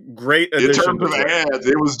great addition. In terms of ads,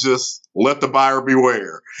 it was just let the buyer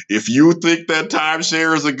beware. If you think that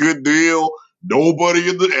timeshare is a good deal, nobody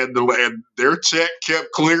and their check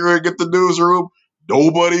kept clearing at the newsroom.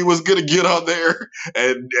 Nobody was going to get on there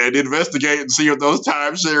and investigate and see if those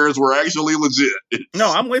timeshares were actually legit.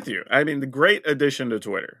 No, I'm with you. I mean, the great addition to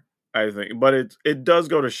Twitter, I think. But it does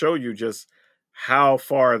go to show you just how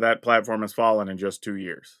far that platform has fallen in just 2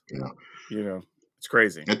 years. Yeah. It's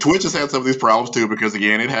crazy. And Twitch has had some of these problems too because,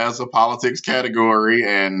 again, it has a politics category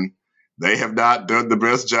and they have not done the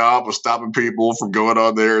best job of stopping people from going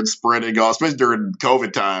on there and spreading, especially during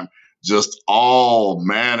COVID time, just all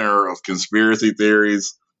manner of conspiracy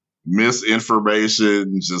theories,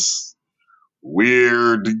 misinformation, just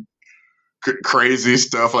weird, crazy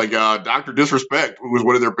stuff. Like Dr. Disrespect, who was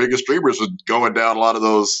one of their biggest streamers, was going down a lot of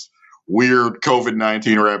those weird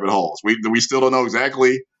COVID-19 rabbit holes. We still don't know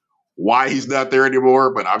exactly why he's not there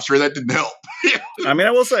anymore, but I'm sure that didn't help. I mean,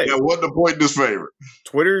 I will say that wasn't a point in his favor.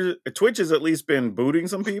 Twitch has at least been booting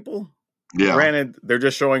some people. Yeah. Granted, they're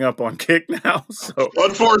just showing up on Kick now, so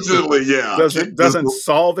unfortunately, yeah, doesn't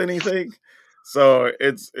solve anything. So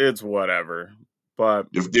it's whatever. But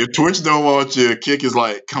if Twitch don't want you, Kick is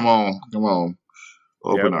like, come on,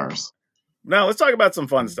 open arms. Now let's talk about some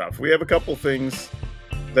fun stuff. We have a couple things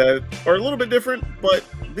that are a little bit different, but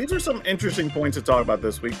these are some interesting points to talk about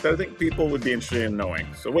this week that I think people would be interested in knowing.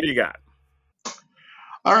 So what do you got?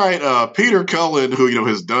 All right, Peter Cullen, who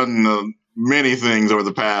has done many things over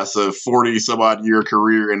the past 40 some odd year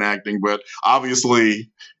career in acting, but obviously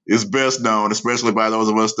is best known, especially by those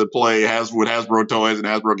of us that play with Hasbro toys and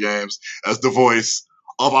Hasbro games, as the voice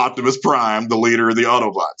of Optimus Prime, the leader of the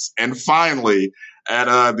Autobots. And finally, at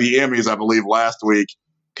the Emmys, I believe last week,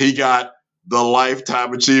 he got the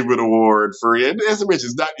Lifetime Achievement Award for, and as I mentioned,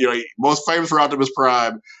 he's not most famous for Optimus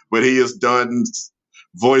Prime, but he has done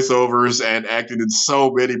voiceovers and acted in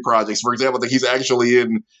so many projects. For example, I think he's actually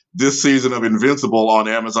in this season of Invincible on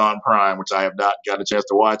Amazon Prime, which I have not got a chance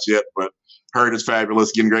to watch yet, but heard it's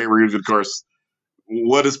fabulous, getting great reviews. Of course,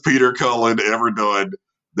 what has Peter Cullen ever done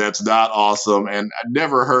that's not awesome? And I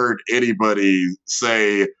never heard anybody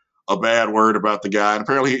say a bad word about the guy. And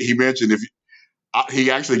apparently he mentioned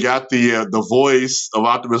he actually got the voice of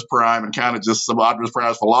Optimus Prime and kind of just some Optimus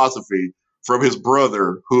Prime's philosophy from his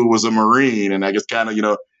brother, who was a Marine, and I guess kind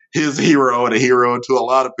of his hero and a hero to a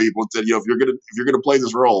lot of people. And said, if you're gonna play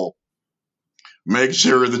this role, make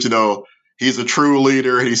sure that he's a true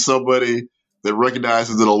leader. He's somebody that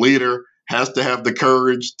recognizes that a leader has to have the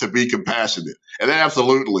courage to be compassionate, and that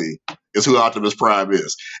absolutely is who Optimus Prime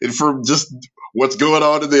is. And from just what's going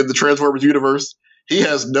on in the Transformers universe, he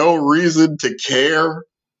has no reason to care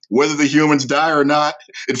whether the humans die or not.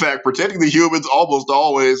 In fact, protecting the humans almost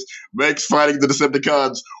always makes fighting the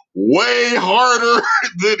Decepticons way harder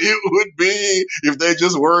than it would be if they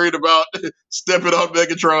just worried about stepping on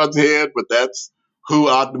Megatron's head. But that's who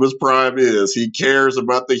Optimus Prime is. He cares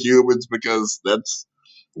about the humans because that's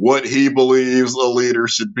what he believes a leader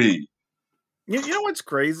should be. You know what's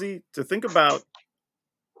crazy? To think about,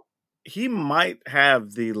 he might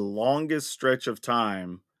have the longest stretch of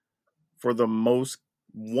time for the most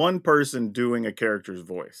one person doing a character's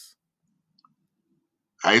voice.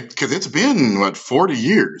 Because it's been 40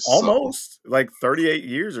 years, almost like 38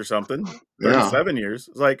 years or something, 37 years.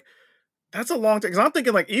 It's like, that's a long time. Because I'm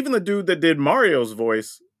thinking even the dude that did Mario's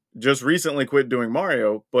voice just recently quit doing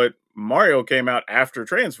Mario, but Mario came out after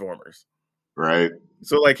Transformers, right?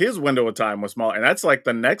 So his window of time was small, and that's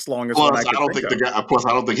the next longest one I don't think Plus, I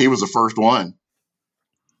don't think he was the first one.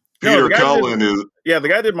 Peter Cullen is. Yeah, the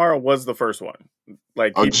guy that did Mario was the first one.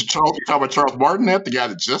 You talking about Charles Martinet, the guy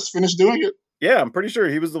that just finished doing it? Yeah, I'm pretty sure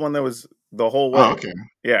he was the one that was the whole way. Oh, okay.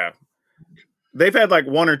 Yeah. They've had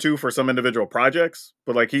one or two for some individual projects,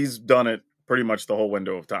 but he's done it pretty much the whole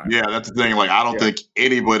window of time. Yeah, that's the thing. I don't think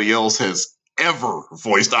anybody else has ever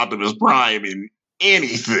voiced Optimus Prime in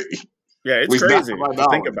anything. Yeah, it's crazy to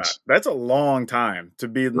think about. That's a long time to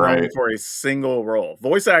be known for a single role,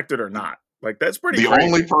 voice acted or not. Like, that's pretty The crazy.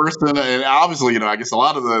 only person, and obviously, I guess a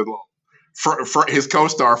lot of the his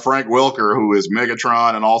co-star Frank Welker, who is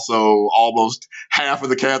Megatron and also almost half of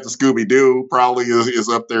the cast of Scooby Doo, probably is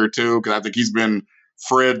up there too, because I think he's been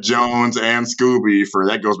Fred Jones and Scooby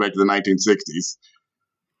that goes back to the 1960s.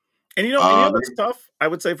 And you know what's tough, I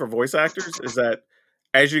would say, for voice actors is that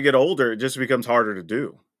as you get older, it just becomes harder to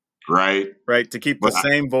do. Right. To keep the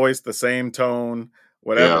same voice, the same tone,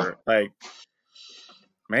 whatever. Yeah. Like,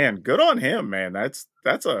 man, good on him, man. That's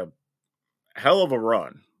a hell of a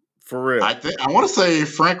run. For real. I want to say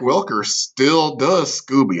Frank Welker still does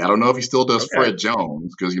Scooby. I don't know if he still does Fred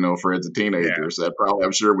Jones, because Fred's a teenager, so that probably,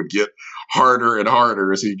 I'm sure, would get harder and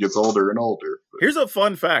harder as he gets older and older. Here's a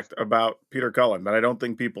fun fact about Peter Cullen that I don't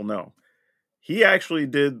think people know. He actually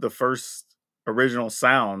did the first original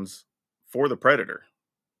sounds for the Predator.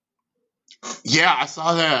 Yeah, I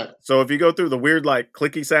saw that. So if you go through the weird, like,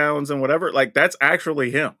 clicky sounds and whatever, like, that's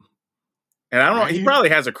actually him. And I don't know, he probably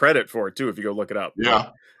has a credit for it too if you go look it up.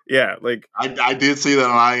 Yeah. Yeah, like I did see that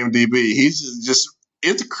on IMDb. He's just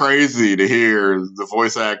it's crazy to hear the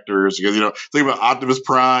voice actors, because think about Optimus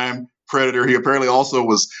Prime, Predator. He apparently also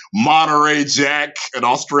was Monterey Jack, an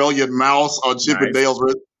Australian mouse on Chip and Dale's.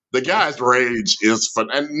 The guy's range is fun,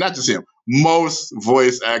 and not just him. Most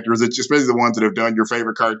voice actors, especially the ones that have done your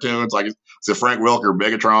favorite cartoons, like Frank Welker,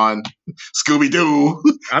 Megatron, Scooby Doo,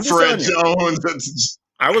 Fred Jones.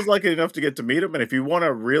 I was lucky enough to get to meet him, and if you want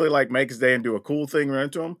to really like make his day and do a cool thing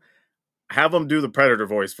right to him, have him do the Predator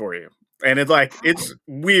voice for you. And it's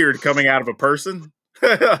weird coming out of a person.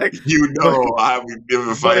 Like,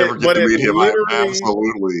 if I ever get to meet him, I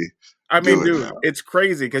absolutely. I mean, dude, it's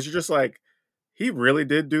crazy because you're just like, he really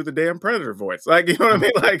did do the damn Predator voice. Like, you know what I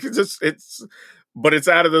mean? Like, but it's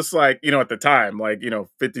out of this, like, at the time, like,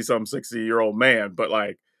 50-some, 60-year-old man, but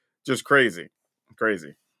like, just crazy.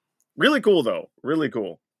 Really cool, though. Really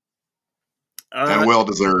cool. And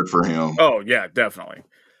well-deserved for him. Oh, yeah, definitely.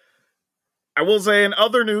 I will say in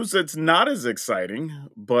other news that's not as exciting,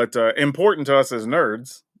 but important to us as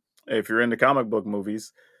nerds, if you're into comic book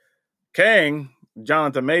movies, Kang,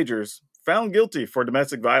 Jonathan Majors, found guilty for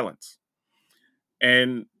domestic violence.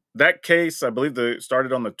 And that case, I believe,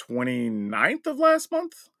 started on the 29th of last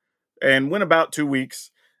month and went about 2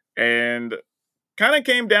 weeks. And kind of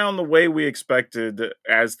came down the way we expected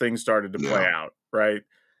as things started to play out, right?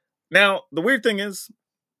 Now, the weird thing is,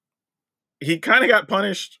 he kind of got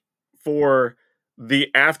punished for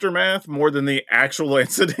the aftermath more than the actual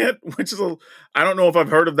incident, which is, I don't know if I've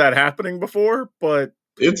heard of that happening before, but...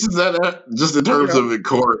 It's that just in terms of in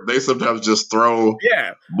court, they sometimes just throw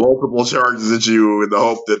multiple charges at you in the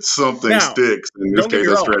hope that something sticks. In this case,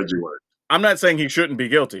 that strategy worked. I'm not saying he shouldn't be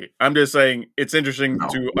guilty. I'm just saying it's interesting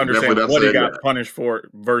to understand what he got punished for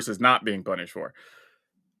versus not being punished for.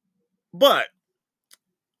 But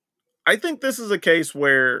I think this is a case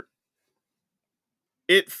where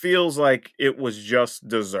it feels like it was just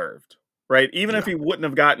deserved, right? Even if he wouldn't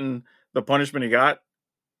have gotten the punishment he got,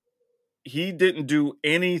 he didn't do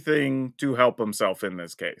anything to help himself in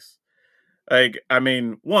this case. Like, I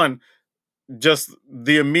mean, one, just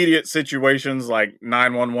the immediate situations like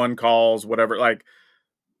 911 calls, whatever, like,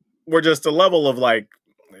 were just a level of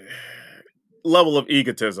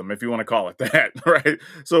egotism, if you want to call it that, right?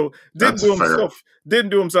 So didn't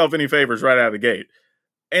do himself any favors right out of the gate.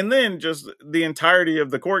 And then just the entirety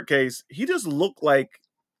of the court case, he just looked like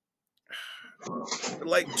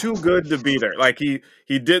too good to be there. Like he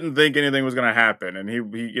didn't think anything was going to happen, and he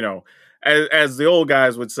as the old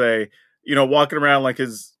guys would say, walking around like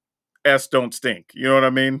his S don't stink. You know what I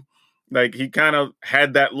mean? Like, he kind of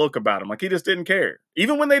had that look about him. Like, he just didn't care.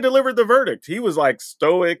 Even when they delivered the verdict, he was like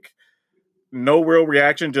stoic, no real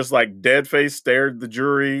reaction, just like dead face stared the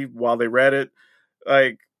jury while they read it.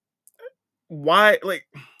 Like, why? Like,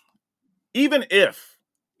 even if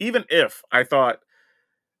I thought,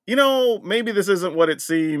 maybe this isn't what it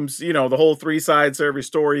seems, the whole 3 sides to every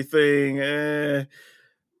story thing,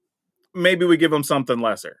 maybe we give him something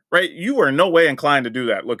lesser, right? You were in no way inclined to do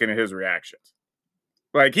that looking at his reactions.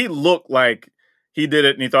 Like, he looked like he did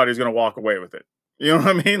it and he thought he was going to walk away with it. You know what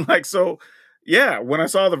I mean? Like, so, yeah, when I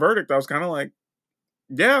saw the verdict, I was kind of like,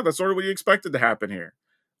 yeah, that's sort of what you expected to happen here.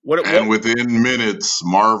 Within minutes,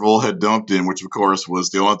 Marvel had dumped in, which, of course, was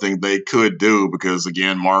the only thing they could do because,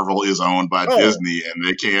 again, Marvel is owned by Disney and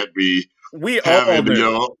they can't be We all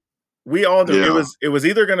knew. Yeah. It was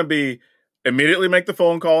either going to be immediately make the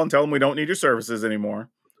phone call and tell them we don't need your services anymore,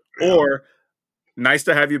 or nice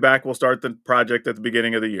to have you back. We'll start the project at the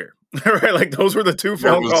beginning of the year. Right? Like, those were the 2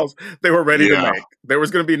 phone calls they were ready to make. There was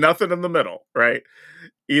going to be nothing in the middle, right?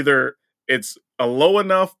 Either it's a low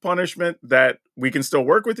enough punishment that we can still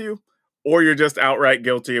work with you, or you're just outright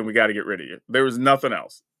guilty and we got to get rid of you. There was nothing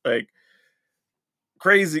else. Like,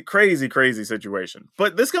 crazy situation.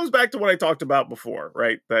 But this comes back to what I talked about before,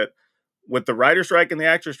 right? That with the writer strike and the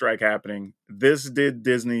actor strike happening, this did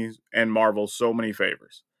Disney and Marvel so many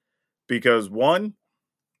favors. Because one,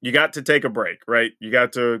 you got to take a break, right? You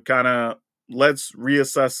got to kind of, let's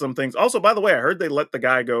reassess some things. Also, by the way, I heard they let the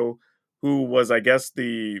guy go who was, I guess,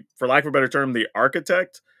 for lack of a better term, the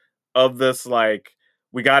architect of this, like,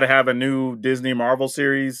 we got to have a new Disney Marvel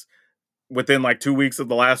series within like 2 weeks of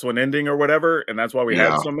the last one ending or whatever. And that's why we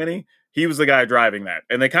had so many. He was the guy driving that.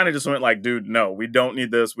 And they kind of just went like, dude, no, we don't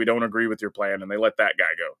need this. We don't agree with your plan. And they let that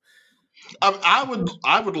guy go.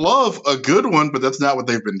 I would love a good one, but that's not what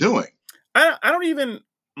they've been doing. I don't even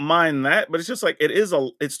mind that, but it's just like,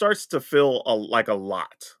 it starts to feel like a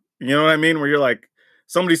lot. You know what I mean? Where you're like,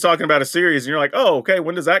 somebody's talking about a series and you're like, oh, okay,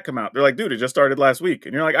 when does that come out? They're like, dude, it just started last week.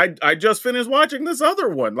 And you're like, I just finished watching this other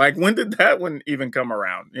one. Like, when did that one even come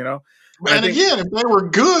around? You know? And again, if they were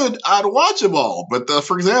good, I'd watch them all. But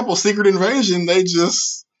for example, Secret Invasion,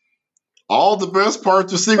 all the best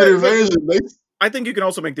parts of Secret Invasion. I think you can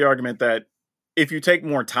also make the argument that if you take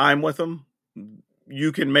more time with them,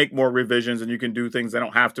 you can make more revisions and you can do things that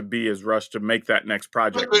don't have to be as rushed to make that next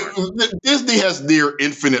project. Disney has near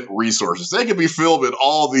infinite resources. They could be filming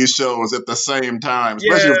all these shows at the same time,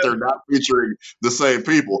 especially if they're not featuring the same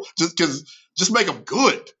people. Just make them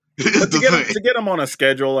good. To get them on a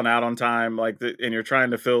schedule and out on time, and you're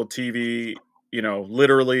trying to fill TV,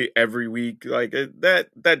 literally every week, like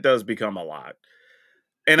that does become a lot.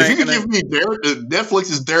 And if you could give me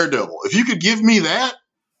Netflix's Daredevil, if you could give me that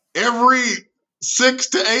every 6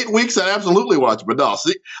 to 8 weeks, I'd absolutely watch it. But no,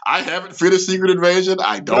 see, I haven't finished Secret Invasion.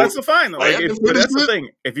 I don't. Well, that's fine. But that's the thing.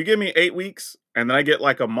 If you give me 8 weeks and then I get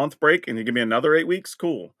like a month break and you give me another 8 weeks,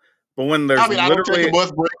 cool. But when there's I don't take a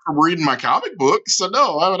month break from reading my comic books, so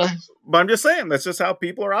no. But I'm just saying, that's just how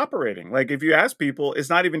people are operating. Like, if you ask people, it's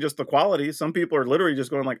not even just the quality. Some people are literally just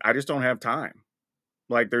going like, I just don't have time.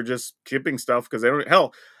 Like, they're just skipping stuff because they don't.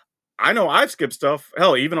 Hell, I know I've skipped stuff.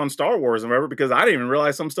 Hell, even on Star Wars and whatever, because I didn't even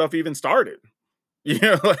realize some stuff even started.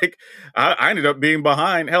 Like I ended up being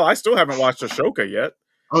behind. Hell, I still haven't watched Ashoka yet.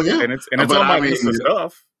 Oh yeah, and it's on my list of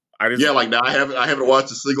stuff. Now I haven't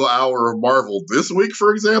watched a single hour of Marvel this week,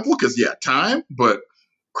 for example, because time. But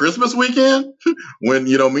Christmas weekend, when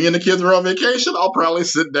me and the kids are on vacation, I'll probably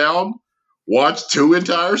sit down, watch 2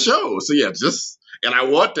 entire shows. So and I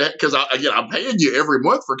want that because I'm paying you every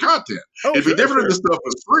month for content. It'd be different if this stuff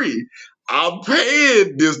was free. I'm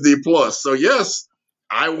paying Disney Plus, so yes,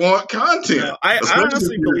 I want content. I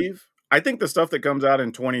honestly believe, I think the stuff that comes out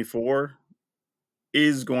in 2024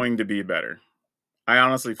 is going to be better. I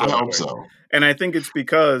honestly feel I hope so. And I think it's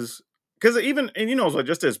because even, and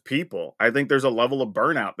just as people, I think there's a level of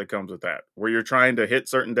burnout that comes with that, where you're trying to hit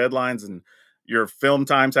certain deadlines and your film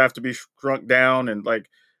times have to be shrunk down. And like,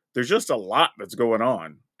 there's just a lot that's going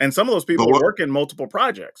on. And some of those people are working multiple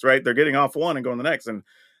projects, right? They're getting off one and going to the next. And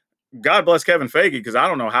God bless Kevin Feige, because I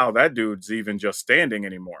don't know how that dude's even just standing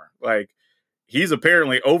anymore. Like, he's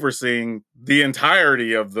apparently overseeing the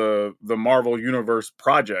entirety of the Marvel Universe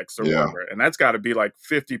projects or whatever. And that's got to be like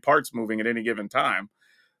 50 parts moving at any given time.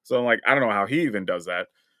 So I'm like, I don't know how he even does that.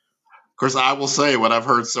 Of course, I will say what I've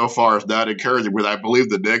heard so far is not encouraging, but I believe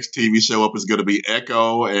the next TV show up is going to be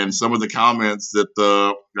Echo, and some of the comments that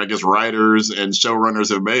the, writers and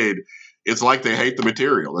showrunners have made, it's like they hate the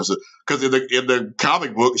material. Because in the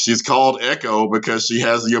comic book, she's called Echo because she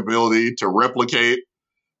has the ability to replicate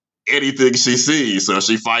anything she sees. So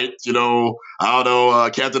she fights,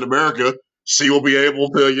 Captain America, she will be able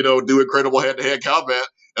to, do incredible head-to-head combat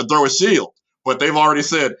and throw a shield. But they've already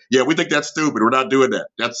said, we think that's stupid. We're not doing that.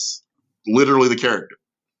 That's literally the character.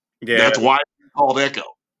 Yeah, that's why it's called Echo.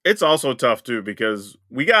 It's also tough, too, because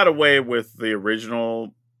we got away with the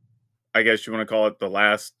original, I guess you want to call it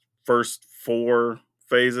the first 4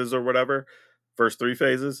 phases or whatever, first 3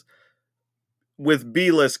 phases, with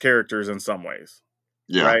B-list characters in some ways.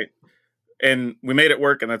 Yeah. Right? And we made it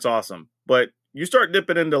work, and that's awesome. But you start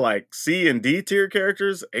dipping into like C and D tier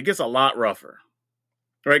characters, it gets a lot rougher.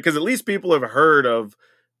 Right? Because at least people have heard of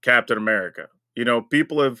Captain America.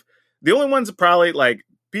 People have, the only ones probably like,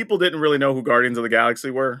 people didn't really know who Guardians of the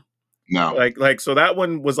Galaxy were. No. Like, so that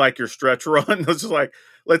one was like your stretch run. It was just like,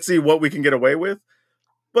 let's see what we can get away with.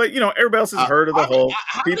 But, everybody else has heard of the Hulk.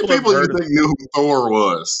 How many people you think knew who Thor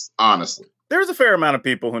was, honestly? There's a fair amount of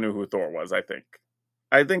people who knew who Thor was, I think.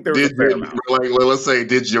 I think there was a fair amount. Let's say,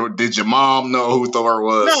 did your mom know who Thor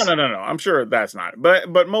was? No. I'm sure that's not.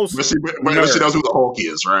 But most. But she knows who the Hulk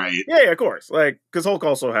is, right? Yeah, of course. Like, because Hulk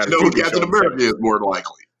also had. She knows who Captain America is, more than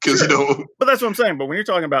likely. Because, Sure. But that's what I'm saying. But when you're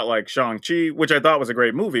talking about like Shang-Chi, which I thought was a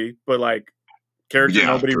great movie, but like character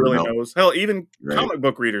nobody really knows. Hell, even comic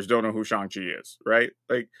book readers don't know who Shang-Chi is, right?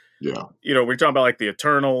 Like, we're talking about like the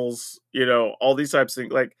Eternals, all these types of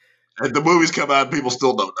things. Like, and the movies come out and people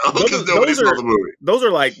still don't know because nobody saw the movie. Those are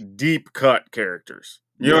like deep cut characters.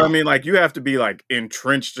 You know what I mean? Like, you have to be like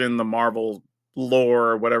entrenched in the Marvel lore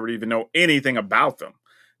or whatever to even know anything about them.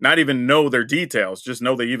 Not even know their details, just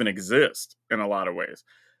know they even exist in a lot of ways.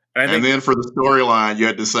 And then for the storyline, you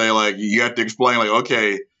had to say, like, you have to explain, like,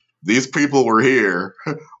 okay, these people were here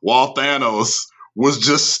while Thanos was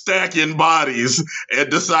just stacking bodies and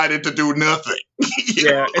decided to do nothing.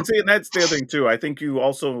 And see, and that's the other thing, too. I think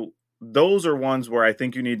those are ones where I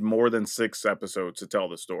think you need more than 6 episodes to tell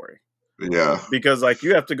the story. Yeah. Because, like,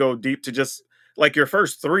 you have to go deep to just, like, your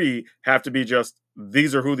first 3 have to be just,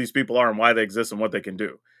 these are who these people are and why they exist and what they can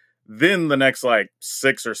do. Then the next, like,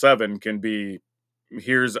 6 or 7 can be,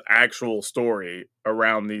 here's actual story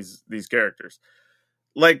around these characters.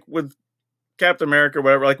 Like with Captain America or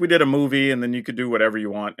whatever, like we did a movie and then you could do whatever you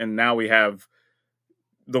want. And now we have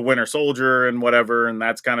the Winter Soldier and whatever, and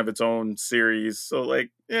that's kind of its own series. So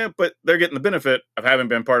like, but they're getting the benefit of having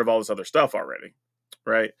been part of all this other stuff already.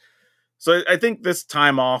 Right. So I think this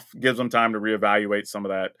time off gives them time to reevaluate some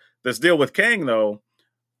of that. This deal with Kang, though,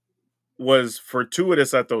 was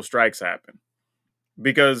fortuitous that those strikes happened.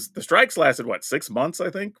 Because the strikes lasted, 6 months, I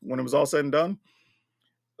think, when it was all said and done?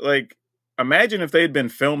 Like, imagine if they had been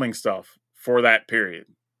filming stuff for that period.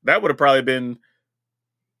 That would have probably been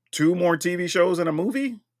 2 more TV shows and a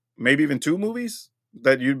movie, maybe even 2 movies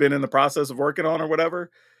that you'd been in the process of working on or whatever.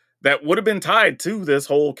 That would have been tied to this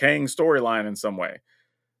whole Kang storyline in some way.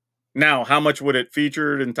 Now, how much would it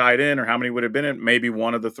featured and tied in, or how many would have been in? Maybe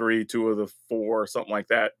 1 of the 3, 2 of the 4, something like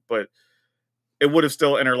that. But it would have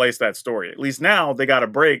still interlaced that story. At least now they got a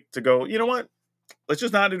break to go, you know what? Let's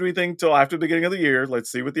just not do anything till after the beginning of the year.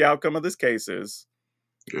 Let's see what the outcome of this case is.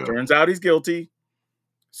 Yeah. Turns out he's guilty.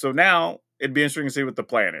 So now it'd be interesting to see what the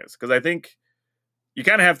plan is. Because I think you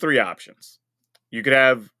kind of have 3 options. You could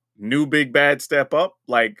have new big bad step up.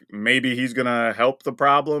 Like maybe he's going to help the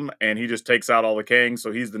problem and he just takes out all the Kangs.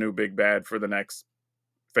 So he's the new big bad for the next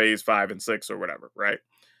phase 5 and 6 or whatever. Right.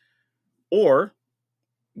 Or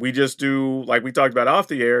we just do, like we talked about off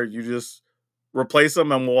the air, you just replace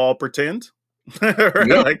them and we'll all pretend. Right?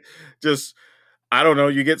 Yeah. Like, just, I don't know,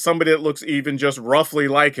 you get somebody that looks even just roughly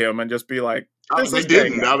like him and just be like, they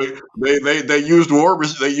didn't. I mean, they used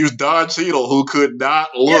they used Don Cheadle, who could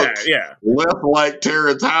not look less like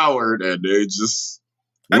Terrence Howard, and they just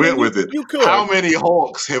went with it. You could. How many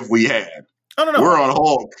Hulks have we had? I don't know. We're on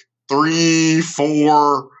Hulk 3,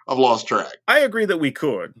 4. I've lost track. I agree that we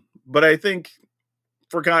could, but I think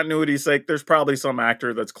for continuity's sake, there's probably some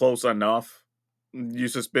actor that's close enough. You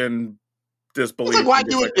suspend disbelief. Like, why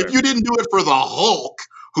do it if you didn't do it for the Hulk,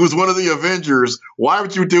 who's one of the Avengers? Why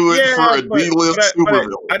would you do it for a D-list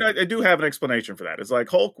supervillain? I do have an explanation for that. It's like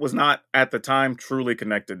Hulk was not at the time truly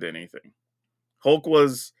connected to anything. Hulk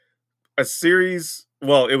was a series.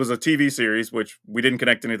 Well, it was a TV series, which we didn't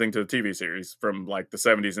connect anything to the TV series from like the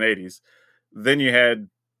 70s and 80s. Then you had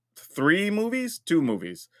 2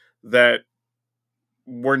 movies that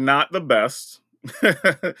were not the best.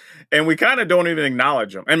 And we kind of don't even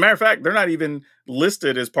acknowledge them. And matter of fact, they're not even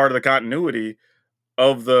listed as part of the continuity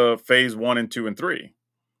of the phase 1 and 2 and 3,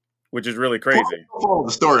 which is really crazy. Follow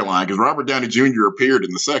the storyline because Robert Downey Jr. appeared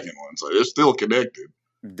in the second one, so they're still connected.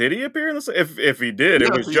 Did he appear in this? If he did,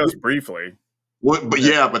 it was just briefly. But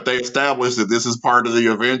they established that this is part of the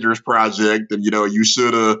Avengers project, and you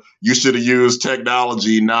should have used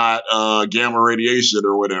technology, not gamma radiation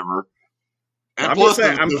or whatever. And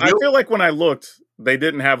I feel like when I looked, they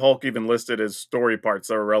didn't have Hulk even listed as story parts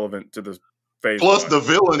that are relevant to the phase. Plus, the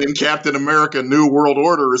villain in Captain America: New World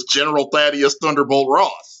Order is General Thaddeus Thunderbolt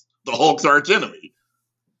Ross, the Hulk's archenemy.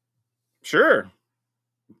 Sure,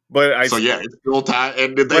 but it's still tied,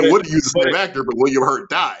 and they would have used the same actor, but William Hurt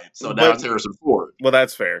died, so now it's Harrison Ford. Well,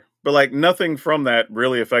 that's fair, but like nothing from that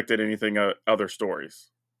really affected anything other stories,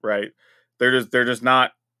 right? They're just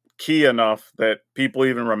not key enough that people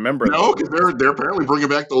even remember. No, because they're apparently bringing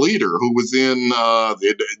back the leader who was in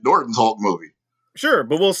Norton's Hulk movie. Sure,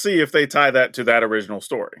 but we'll see if they tie that to that original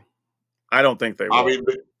story. I don't think they will.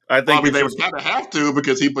 I think they would kind of have to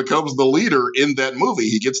because he becomes the leader in that movie.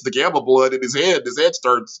 He gets the gamma blood in his head. His head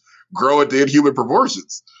starts growing to inhuman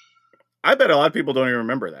proportions. I bet a lot of people don't even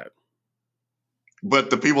remember that.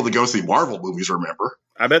 But the people that go see Marvel movies remember.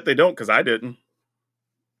 I bet they don't because I didn't.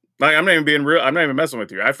 Like, I'm not even being real. I'm not even messing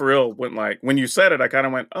with you. I for real went like, when you said it, I kind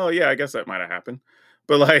of went, oh yeah, I guess that might have happened.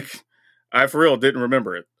 But like, I for real didn't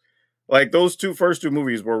remember it. Like those first two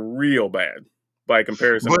movies were real bad. by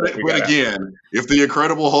comparison. But again, if the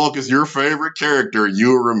Incredible Hulk is your favorite character,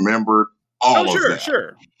 you remember all of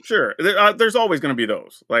that. Sure. There's always going to be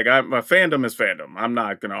those. Like, my fandom is fandom. I'm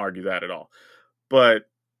not going to argue that at all. But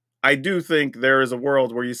I do think there is a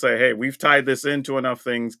world where you say, hey, we've tied this into enough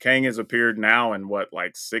things. Kang has appeared now in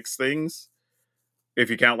like 6 things, if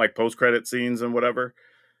you count like post-credit scenes and whatever.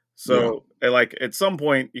 So like at some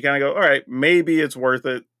point you kind of go, all right, maybe it's worth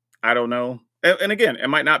it. I don't know. And again, it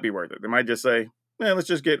might not be worth it. They might just say, let's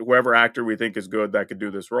just get whoever actor we think is good that could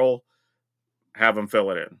do this role, have them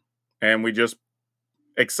fill it in. And we just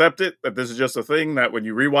accept it, that this is just a thing, that when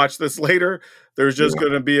you rewatch this later, there's just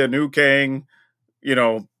going to be a new Kang,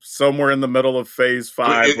 somewhere in the middle of phase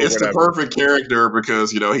 5. It's the perfect character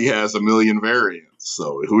because, he has a million variants.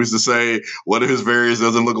 So who's to say one of his variants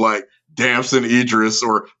doesn't look like Damson Idris,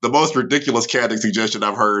 or the most ridiculous casting suggestion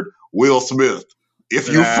I've heard, Will Smith. If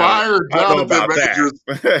you fire Jonathan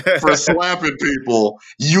Majors for slapping people,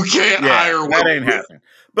 you can't hire Will Smith. That ain't happening.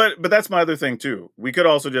 But that's my other thing too. We could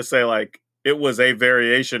also just say like it was a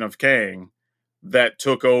variation of Kang that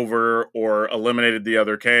took over or eliminated the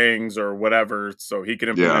other Kangs or whatever, so he could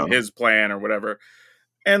implement his plan or whatever.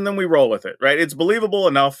 And then we roll with it, right? It's believable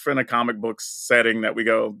enough in a comic book setting that we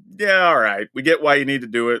go, yeah, all right, we get why you need to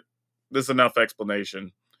do it. This is enough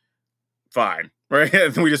explanation. Fine, right?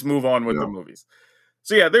 And then we just move on with the movies.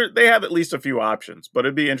 So yeah, they have at least a few options, but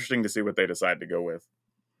it'd be interesting to see what they decide to go with.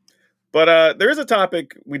 But there is a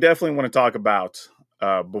topic we definitely want to talk about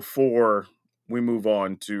before we move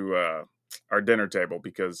on to our dinner table,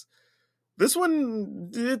 because this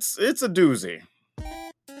one, it's a doozy.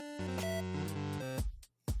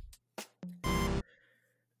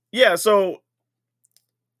 Yeah, so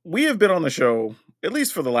we have been on the show, at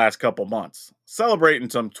least for the last couple months, celebrating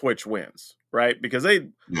some Twitch wins, right? Because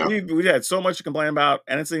we had so much to complain about,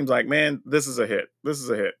 and it seems like, man, this is a hit. This is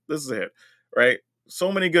a hit. This is a hit, right?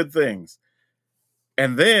 So many good things.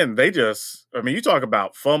 And then they just, you talk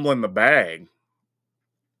about fumbling the bag.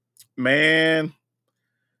 Man,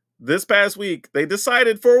 this past week, they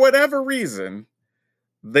decided for whatever reason,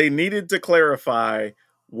 they needed to clarify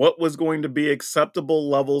what was going to be acceptable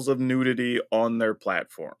levels of nudity on their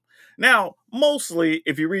platform. Now, mostly,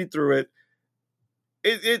 if you read through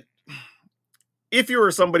it, if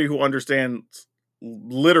you're somebody who understands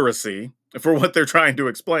literacy for what they're trying to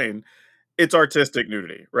explain, it's artistic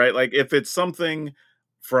nudity, right? Like if it's something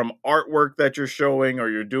from artwork that you're showing, or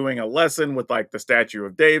you're doing a lesson with like the Statue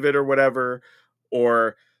of David or whatever,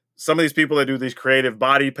 or some of these people that do these creative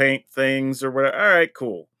body paint things or whatever, all right,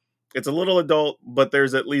 cool. It's a little adult, but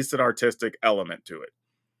there's at least an artistic element to it.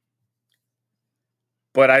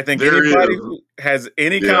 But I think anybody who has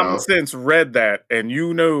any common sense read that, and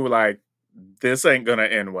like, this ain't gonna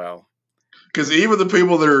end well. Because even the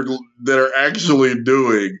people that are actually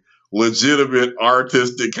doing legitimate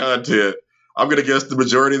artistic content, I'm gonna guess the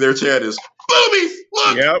majority of their chat is boobies.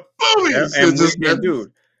 Look, boobies. Yep. And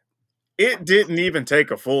dude, it didn't even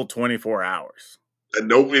take a full 24 hours.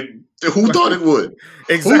 Who thought it would?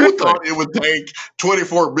 Exactly. Who thought it would take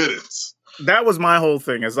 24 minutes? That was my whole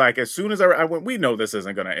thing. Is like, as soon as I went, we know this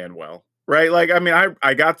isn't going to end well, right? Like,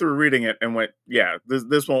 I got through reading it and went, yeah,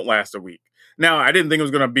 this won't last a week. Now, I didn't think it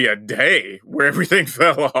was going to be a day where everything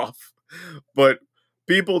fell off, but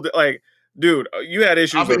people like, dude, you had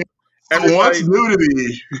issues with everybody. Once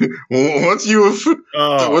nudity, once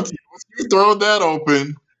you throw that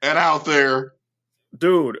open and out there,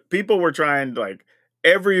 dude, people were trying like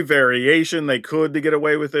every variation they could to get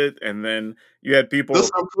away with it, and then you had people. The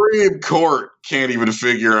Supreme Court can't even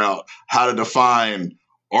figure out how to define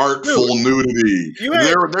artful nudity.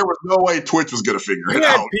 There was no way Twitch was going to figure it out. You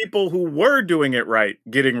had people who were doing it right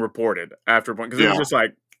getting reported after one, because it was just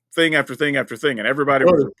like thing after thing after thing, and everybody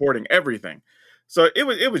was reporting everything. So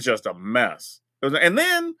it was just a mess. And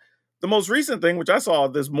then the most recent thing, which I saw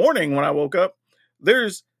this morning when I woke up,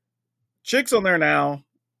 there's chicks on there now,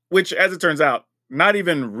 which, as it turns out, not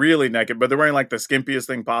even really naked, but they're wearing like the skimpiest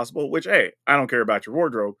thing possible, which, hey, I don't care about your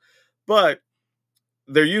wardrobe, but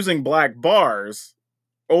they're using black bars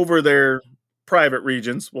over their private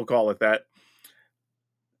regions, we'll call it that,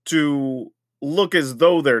 to look as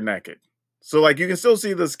though they're naked. So like you can still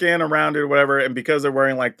see the skin around it or whatever, and because they're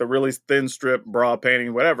wearing like the really thin strip bra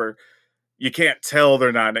painting, whatever, you can't tell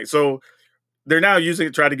they're not naked. So they're now using it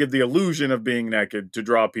to try to give the illusion of being naked to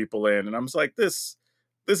draw people in. And I'm just like, this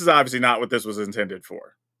is obviously not what this was intended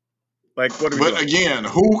for. Like, what are we doing? Again,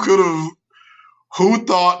 who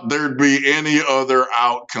thought there'd be any other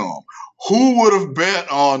outcome? Who would have bet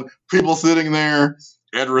on people sitting there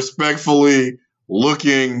and respectfully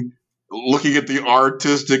looking at the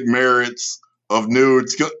artistic merits of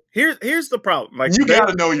nudes. Here's the problem. Like, you got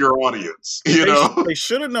to know your audience. They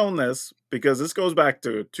should have known this, because this goes back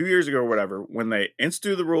to 2 years ago or whatever, when they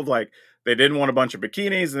instituted the rule of, like, they didn't want a bunch of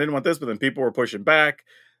bikinis, they didn't want this, but then people were pushing back,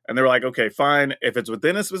 and they were like, okay, fine, if it's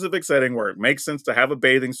within a specific setting where it makes sense to have a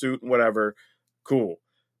bathing suit and whatever, cool.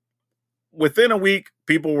 Within a week,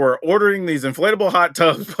 people were ordering these inflatable hot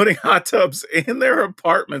tubs, putting hot tubs in their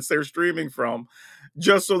apartments they're streaming from,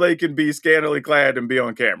 just so they can be scantily clad and be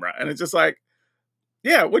on camera. And it's just like,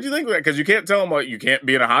 yeah, what do you think of that? Because you can't tell them what you can't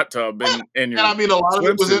be in a hot tub in your. And I mean, a lot of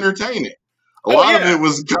it was entertaining. A Oh, lot of yeah. it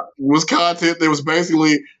was content that was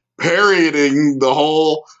basically parodying the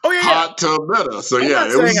whole hot tub meta. So I'm yeah,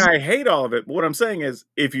 not saying I hate all of it, but what I'm saying is,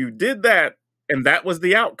 if you did that and that was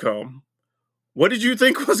the outcome, what did you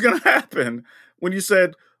think was going to happen when you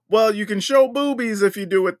said, well, you can show boobies if you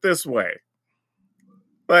do it this way?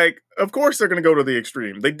 Like, of course they're going to go to the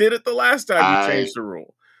extreme. They did it the last time you changed the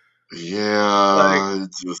rule. Yeah. Like,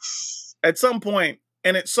 at some point,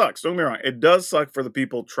 and it sucks, don't get me wrong, it does suck for the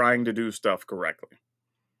people trying to do stuff correctly.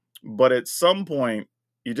 But at some point,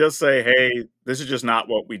 you just say, hey, this is just not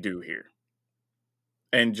what we do here.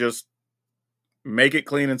 And just make it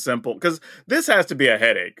clean and simple. Because this has to be a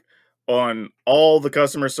headache on all the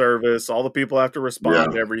customer service, all the people have to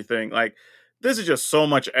respond to everything. Like, this is just so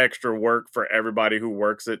much extra work for everybody who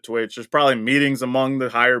works at Twitch. There's probably meetings among the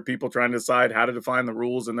higher people trying to decide how to define the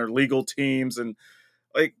rules and their legal teams. And,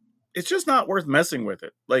 like, it's just not worth messing with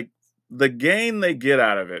it. Like, the gain they get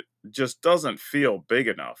out of it just doesn't feel big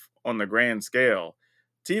enough on the grand scale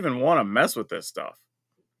to even want to mess with this stuff.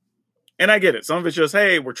 And I get it. Some of it's just,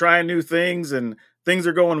 hey, we're trying new things and things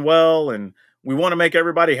are going well and we want to make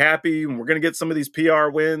everybody happy and we're going to get some of these PR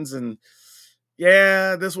wins. And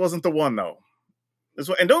yeah, this wasn't the one though.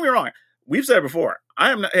 And don't get me wrong, we've said it before.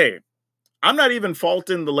 I'm not even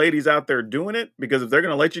faulting the ladies out there doing it, because if they're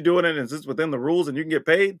going to let you do it and it's within the rules and you can get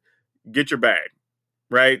paid, get your bag,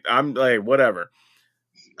 right? I'm like, whatever.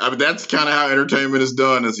 I mean, that's kind of how entertainment is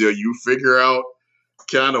done, is you figure out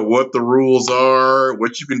kind of what the rules are,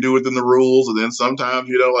 what you can do within the rules. And then sometimes,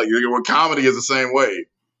 comedy is the same way.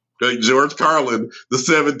 Like George Carlin, the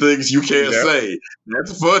 7 things you can't say.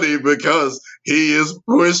 That's funny because he is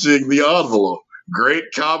pushing the envelope. Great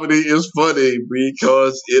comedy is funny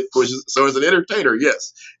because it pushes. So as an entertainer,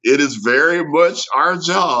 yes, it is very much our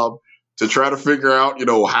job to try to figure out,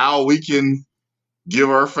 how we can give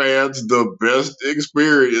our fans the best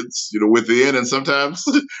experience, within and sometimes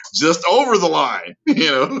just over the line,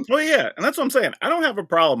 Well, yeah, and that's what I'm saying. I don't have a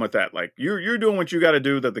problem with that. Like, you're doing what you got to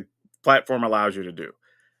do that the platform allows you to do.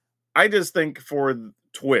 I just think for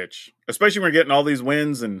Twitch, especially when we're getting all these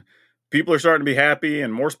wins and people are starting to be happy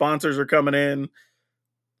and more sponsors are coming in,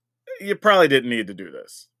 you probably didn't need to do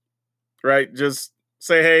this, right? Just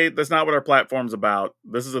say, hey, that's not what our platform's about.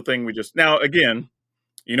 This is a thing we just... Now, again,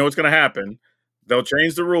 you know what's going to happen. They'll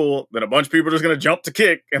change the rule. Then a bunch of people are just going to jump to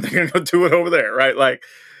Kick and they're going to go do it over there, right? Like,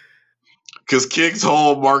 because Kick's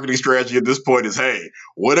whole marketing strategy at this point is, hey,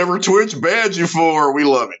 whatever Twitch banned you for, we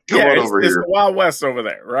love it. Come on over here. It's the Wild West over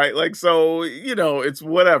there, right? Like, so, it's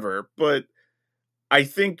whatever. But I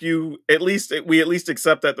think we at least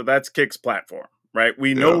accept that that's Kick's platform, right?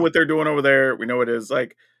 We know what they're doing over there. We know it is.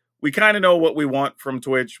 Like, we kind of know what we want from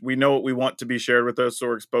Twitch. We know what we want to be shared with us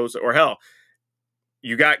or exposed. Or hell,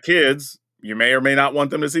 you got kids. You may or may not want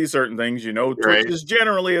them to see certain things. Twitch is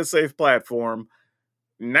generally a safe platform.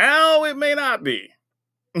 Now it may not be.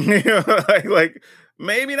 like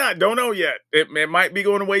maybe not. Don't know yet. It might be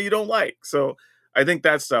going a way you don't like. So I think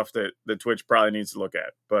that's stuff that Twitch probably needs to look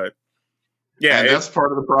at. But yeah, and that's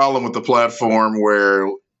part of the problem with the platform, where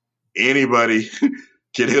anybody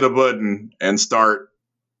can hit a button and start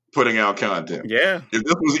putting out content. Yeah.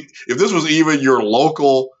 If this was even your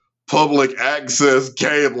local public access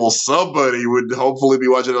cable, somebody would hopefully be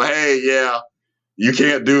watching it. Hey, yeah, you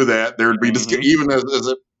can't do that. There'd be even as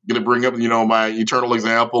it going to bring up, my eternal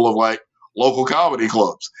example of like local comedy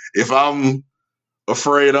clubs. If I'm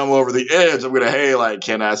afraid I'm over the edge, I'm going to, hey, like,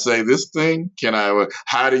 can I say this thing?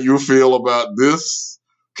 How do you feel about this?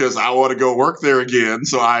 Because I want to go work there again.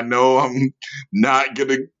 So I know I'm not going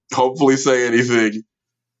to hopefully say anything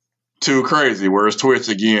too crazy. Whereas Twitch,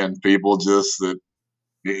 again, people just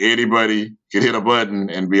anybody can hit a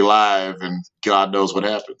button and be live and God knows what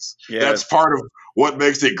happens. Yeah. That's part of what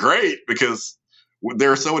makes it great, because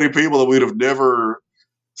there are so many people that we'd have never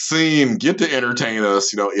seen get to entertain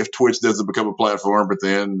us, if Twitch doesn't become a platform. But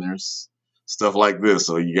then there's stuff like this.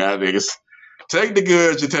 So you got to just take the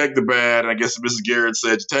good, you take the bad. And I guess Mrs. Garrett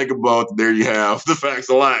said, you take them both. And there you have the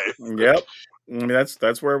facts of life. Yep. I mean,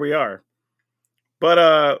 that's where we are.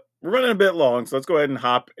 But we're running a bit long, so let's go ahead and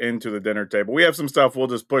hop into the dinner table. We have some stuff we'll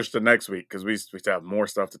just push to next week because we still have more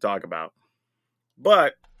stuff to talk about.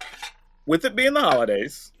 But with it being the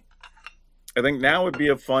holidays, I think now would be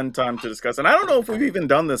a fun time to discuss. And I don't know if we've even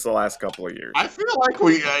done this the last couple of years. I feel like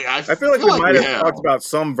we might have talked about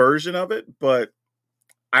some version of it, but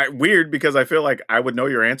weird because I feel like I would know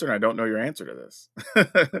your answer and I don't know your answer to this.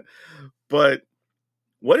 But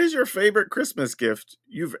what is your favorite Christmas gift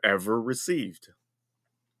you've ever received?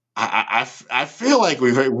 I feel like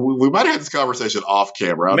we might have had this conversation off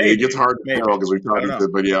camera. I mean, it gets hard to tell because we talked about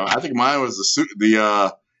it, but yeah, I think mine was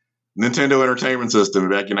the Nintendo Entertainment System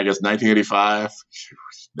back in, I guess, 1985.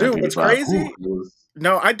 Dude, what's crazy?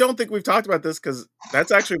 No, I don't think we've talked about this because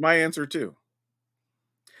that's actually my answer too.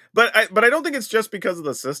 But I don't think it's just because of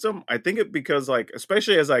the system. I think it because, like,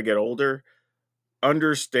 especially as I get older,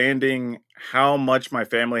 understanding how much my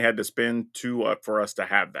family had to spend for us to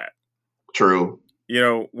have that. True. You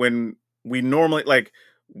know, when we normally, like,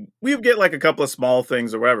 we would get like a couple of small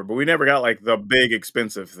things or whatever, but we never got like the big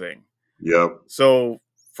expensive thing. Yep. So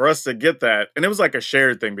for us to get that, and it was like a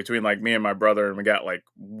shared thing between like me and my brother, and we got like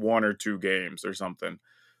 1 or 2 games or something.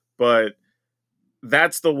 But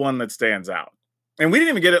that's the one that stands out. And we didn't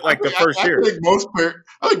even get it like the first year.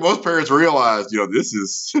 I think most parents realize, you know,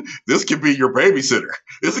 this could be your babysitter.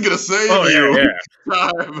 This is going to save you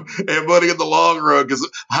time and money in the long run. Because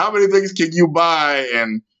how many things can you buy?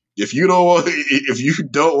 And if you don't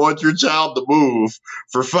want your child to move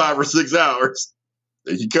for 5 or 6 hours,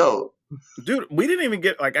 there you go. Dude, we didn't even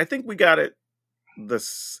get, like, I think we got it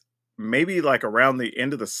maybe like around the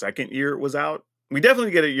end of the second year it was out. We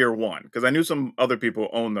definitely get it year 1 because I knew some other people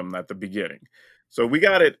owned them at the beginning. So we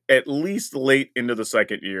got it at least late into the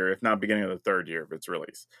second year, if not beginning of the third year of its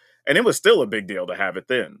release. And it was still a big deal to have it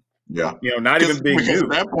then. Yeah. You know, not even being new. At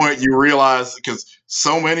that point, you realize, because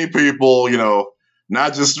so many people, you know,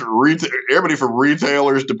 not just everybody from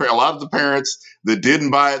retailers to a lot of the parents that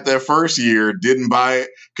didn't buy it that first year didn't buy it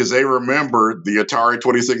because they remembered the Atari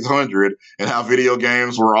 2600 and how video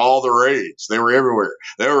games were all the rage. They were everywhere.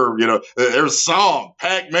 They were, you know, there was Song,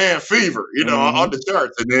 Pac-Man, Fever, you know, on the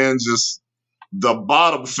charts. And then just the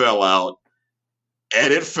bottom fell out,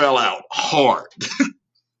 and it fell out hard.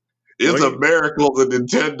 It's a miracle that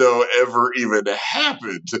Nintendo ever even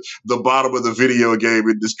happened. The bottom of the video game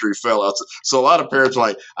industry fell out. So a lot of parents are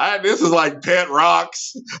like, this is like pet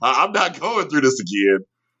rocks. I'm not going through this again.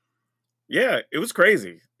 Yeah, it was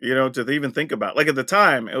crazy, you know, to even think about. Like at the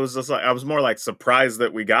time, it was just like, I was more like surprised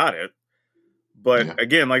that we got it. But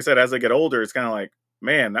again, like I said, as I get older, it's kind of like,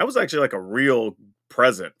 man, that was actually like a real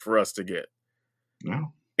present for us to get. Yeah.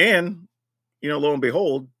 And, you know, lo and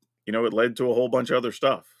behold, you know, it led to a whole bunch of other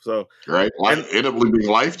stuff. So right, it ended up being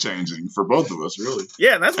life changing for both of us, really.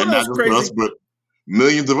 Yeah, and that's what was crazy. Us, but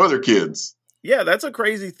millions of other kids. Yeah, that's a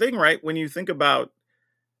crazy thing, right? When you think about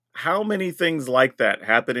how many things like that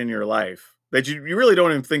happen in your life that you really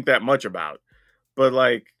don't even think that much about, but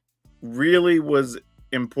like really was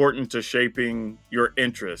important to shaping your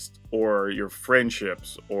interest or your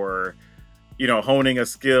friendships or, you know, honing a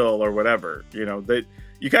skill or whatever, you know, that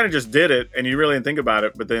you kind of just did it and you really didn't think about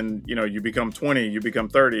it. But then, you know, you become 20, you become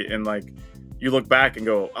 30 and like you look back and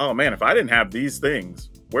go, oh man, if I didn't have these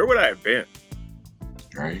things, where would I have been?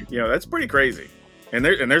 Right. You know, that's pretty crazy. And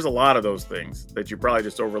there's a lot of those things that you probably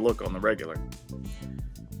just overlook on the regular.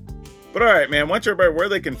 But all right, man, why don't you everybody where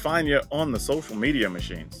they can find you on the social media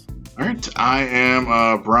machines? All right, I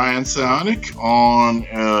am Brian Psionic on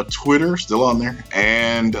Twitter, still on there,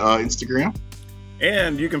 and Instagram.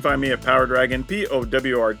 And you can find me at Power Dragon,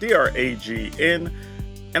 POWRDRAGN.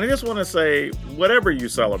 And I just want to say, whatever you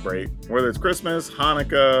celebrate, whether it's Christmas,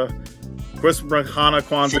 Hanukkah,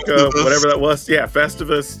 Kwanzaa, whatever that was,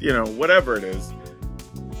 Festivus, you know, whatever it is,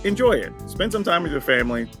 enjoy it. Spend some time with your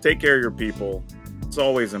family. Take care of your people. It's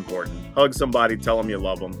always important. Hug somebody. Tell them you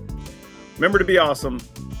love them. Remember to be awesome.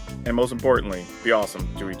 And most importantly, be awesome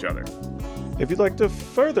to each other. If you'd like to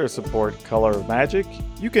further support Color of Magic,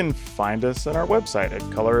 you can find us on our website at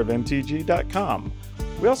colorofmtg.com.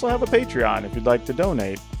 We also have a Patreon if you'd like to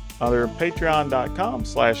donate, either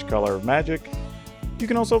patreon.com/colorofmagic. You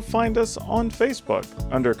can also find us on Facebook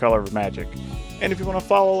under Color of Magic. And if you want to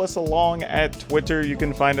follow us along at Twitter, you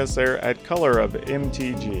can find us there at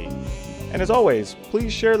colorofmtg. And as always,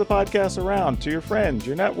 please share the podcast around to your friends,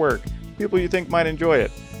 your network, people you think might enjoy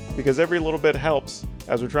it, because every little bit helps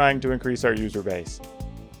as we're trying to increase our user base.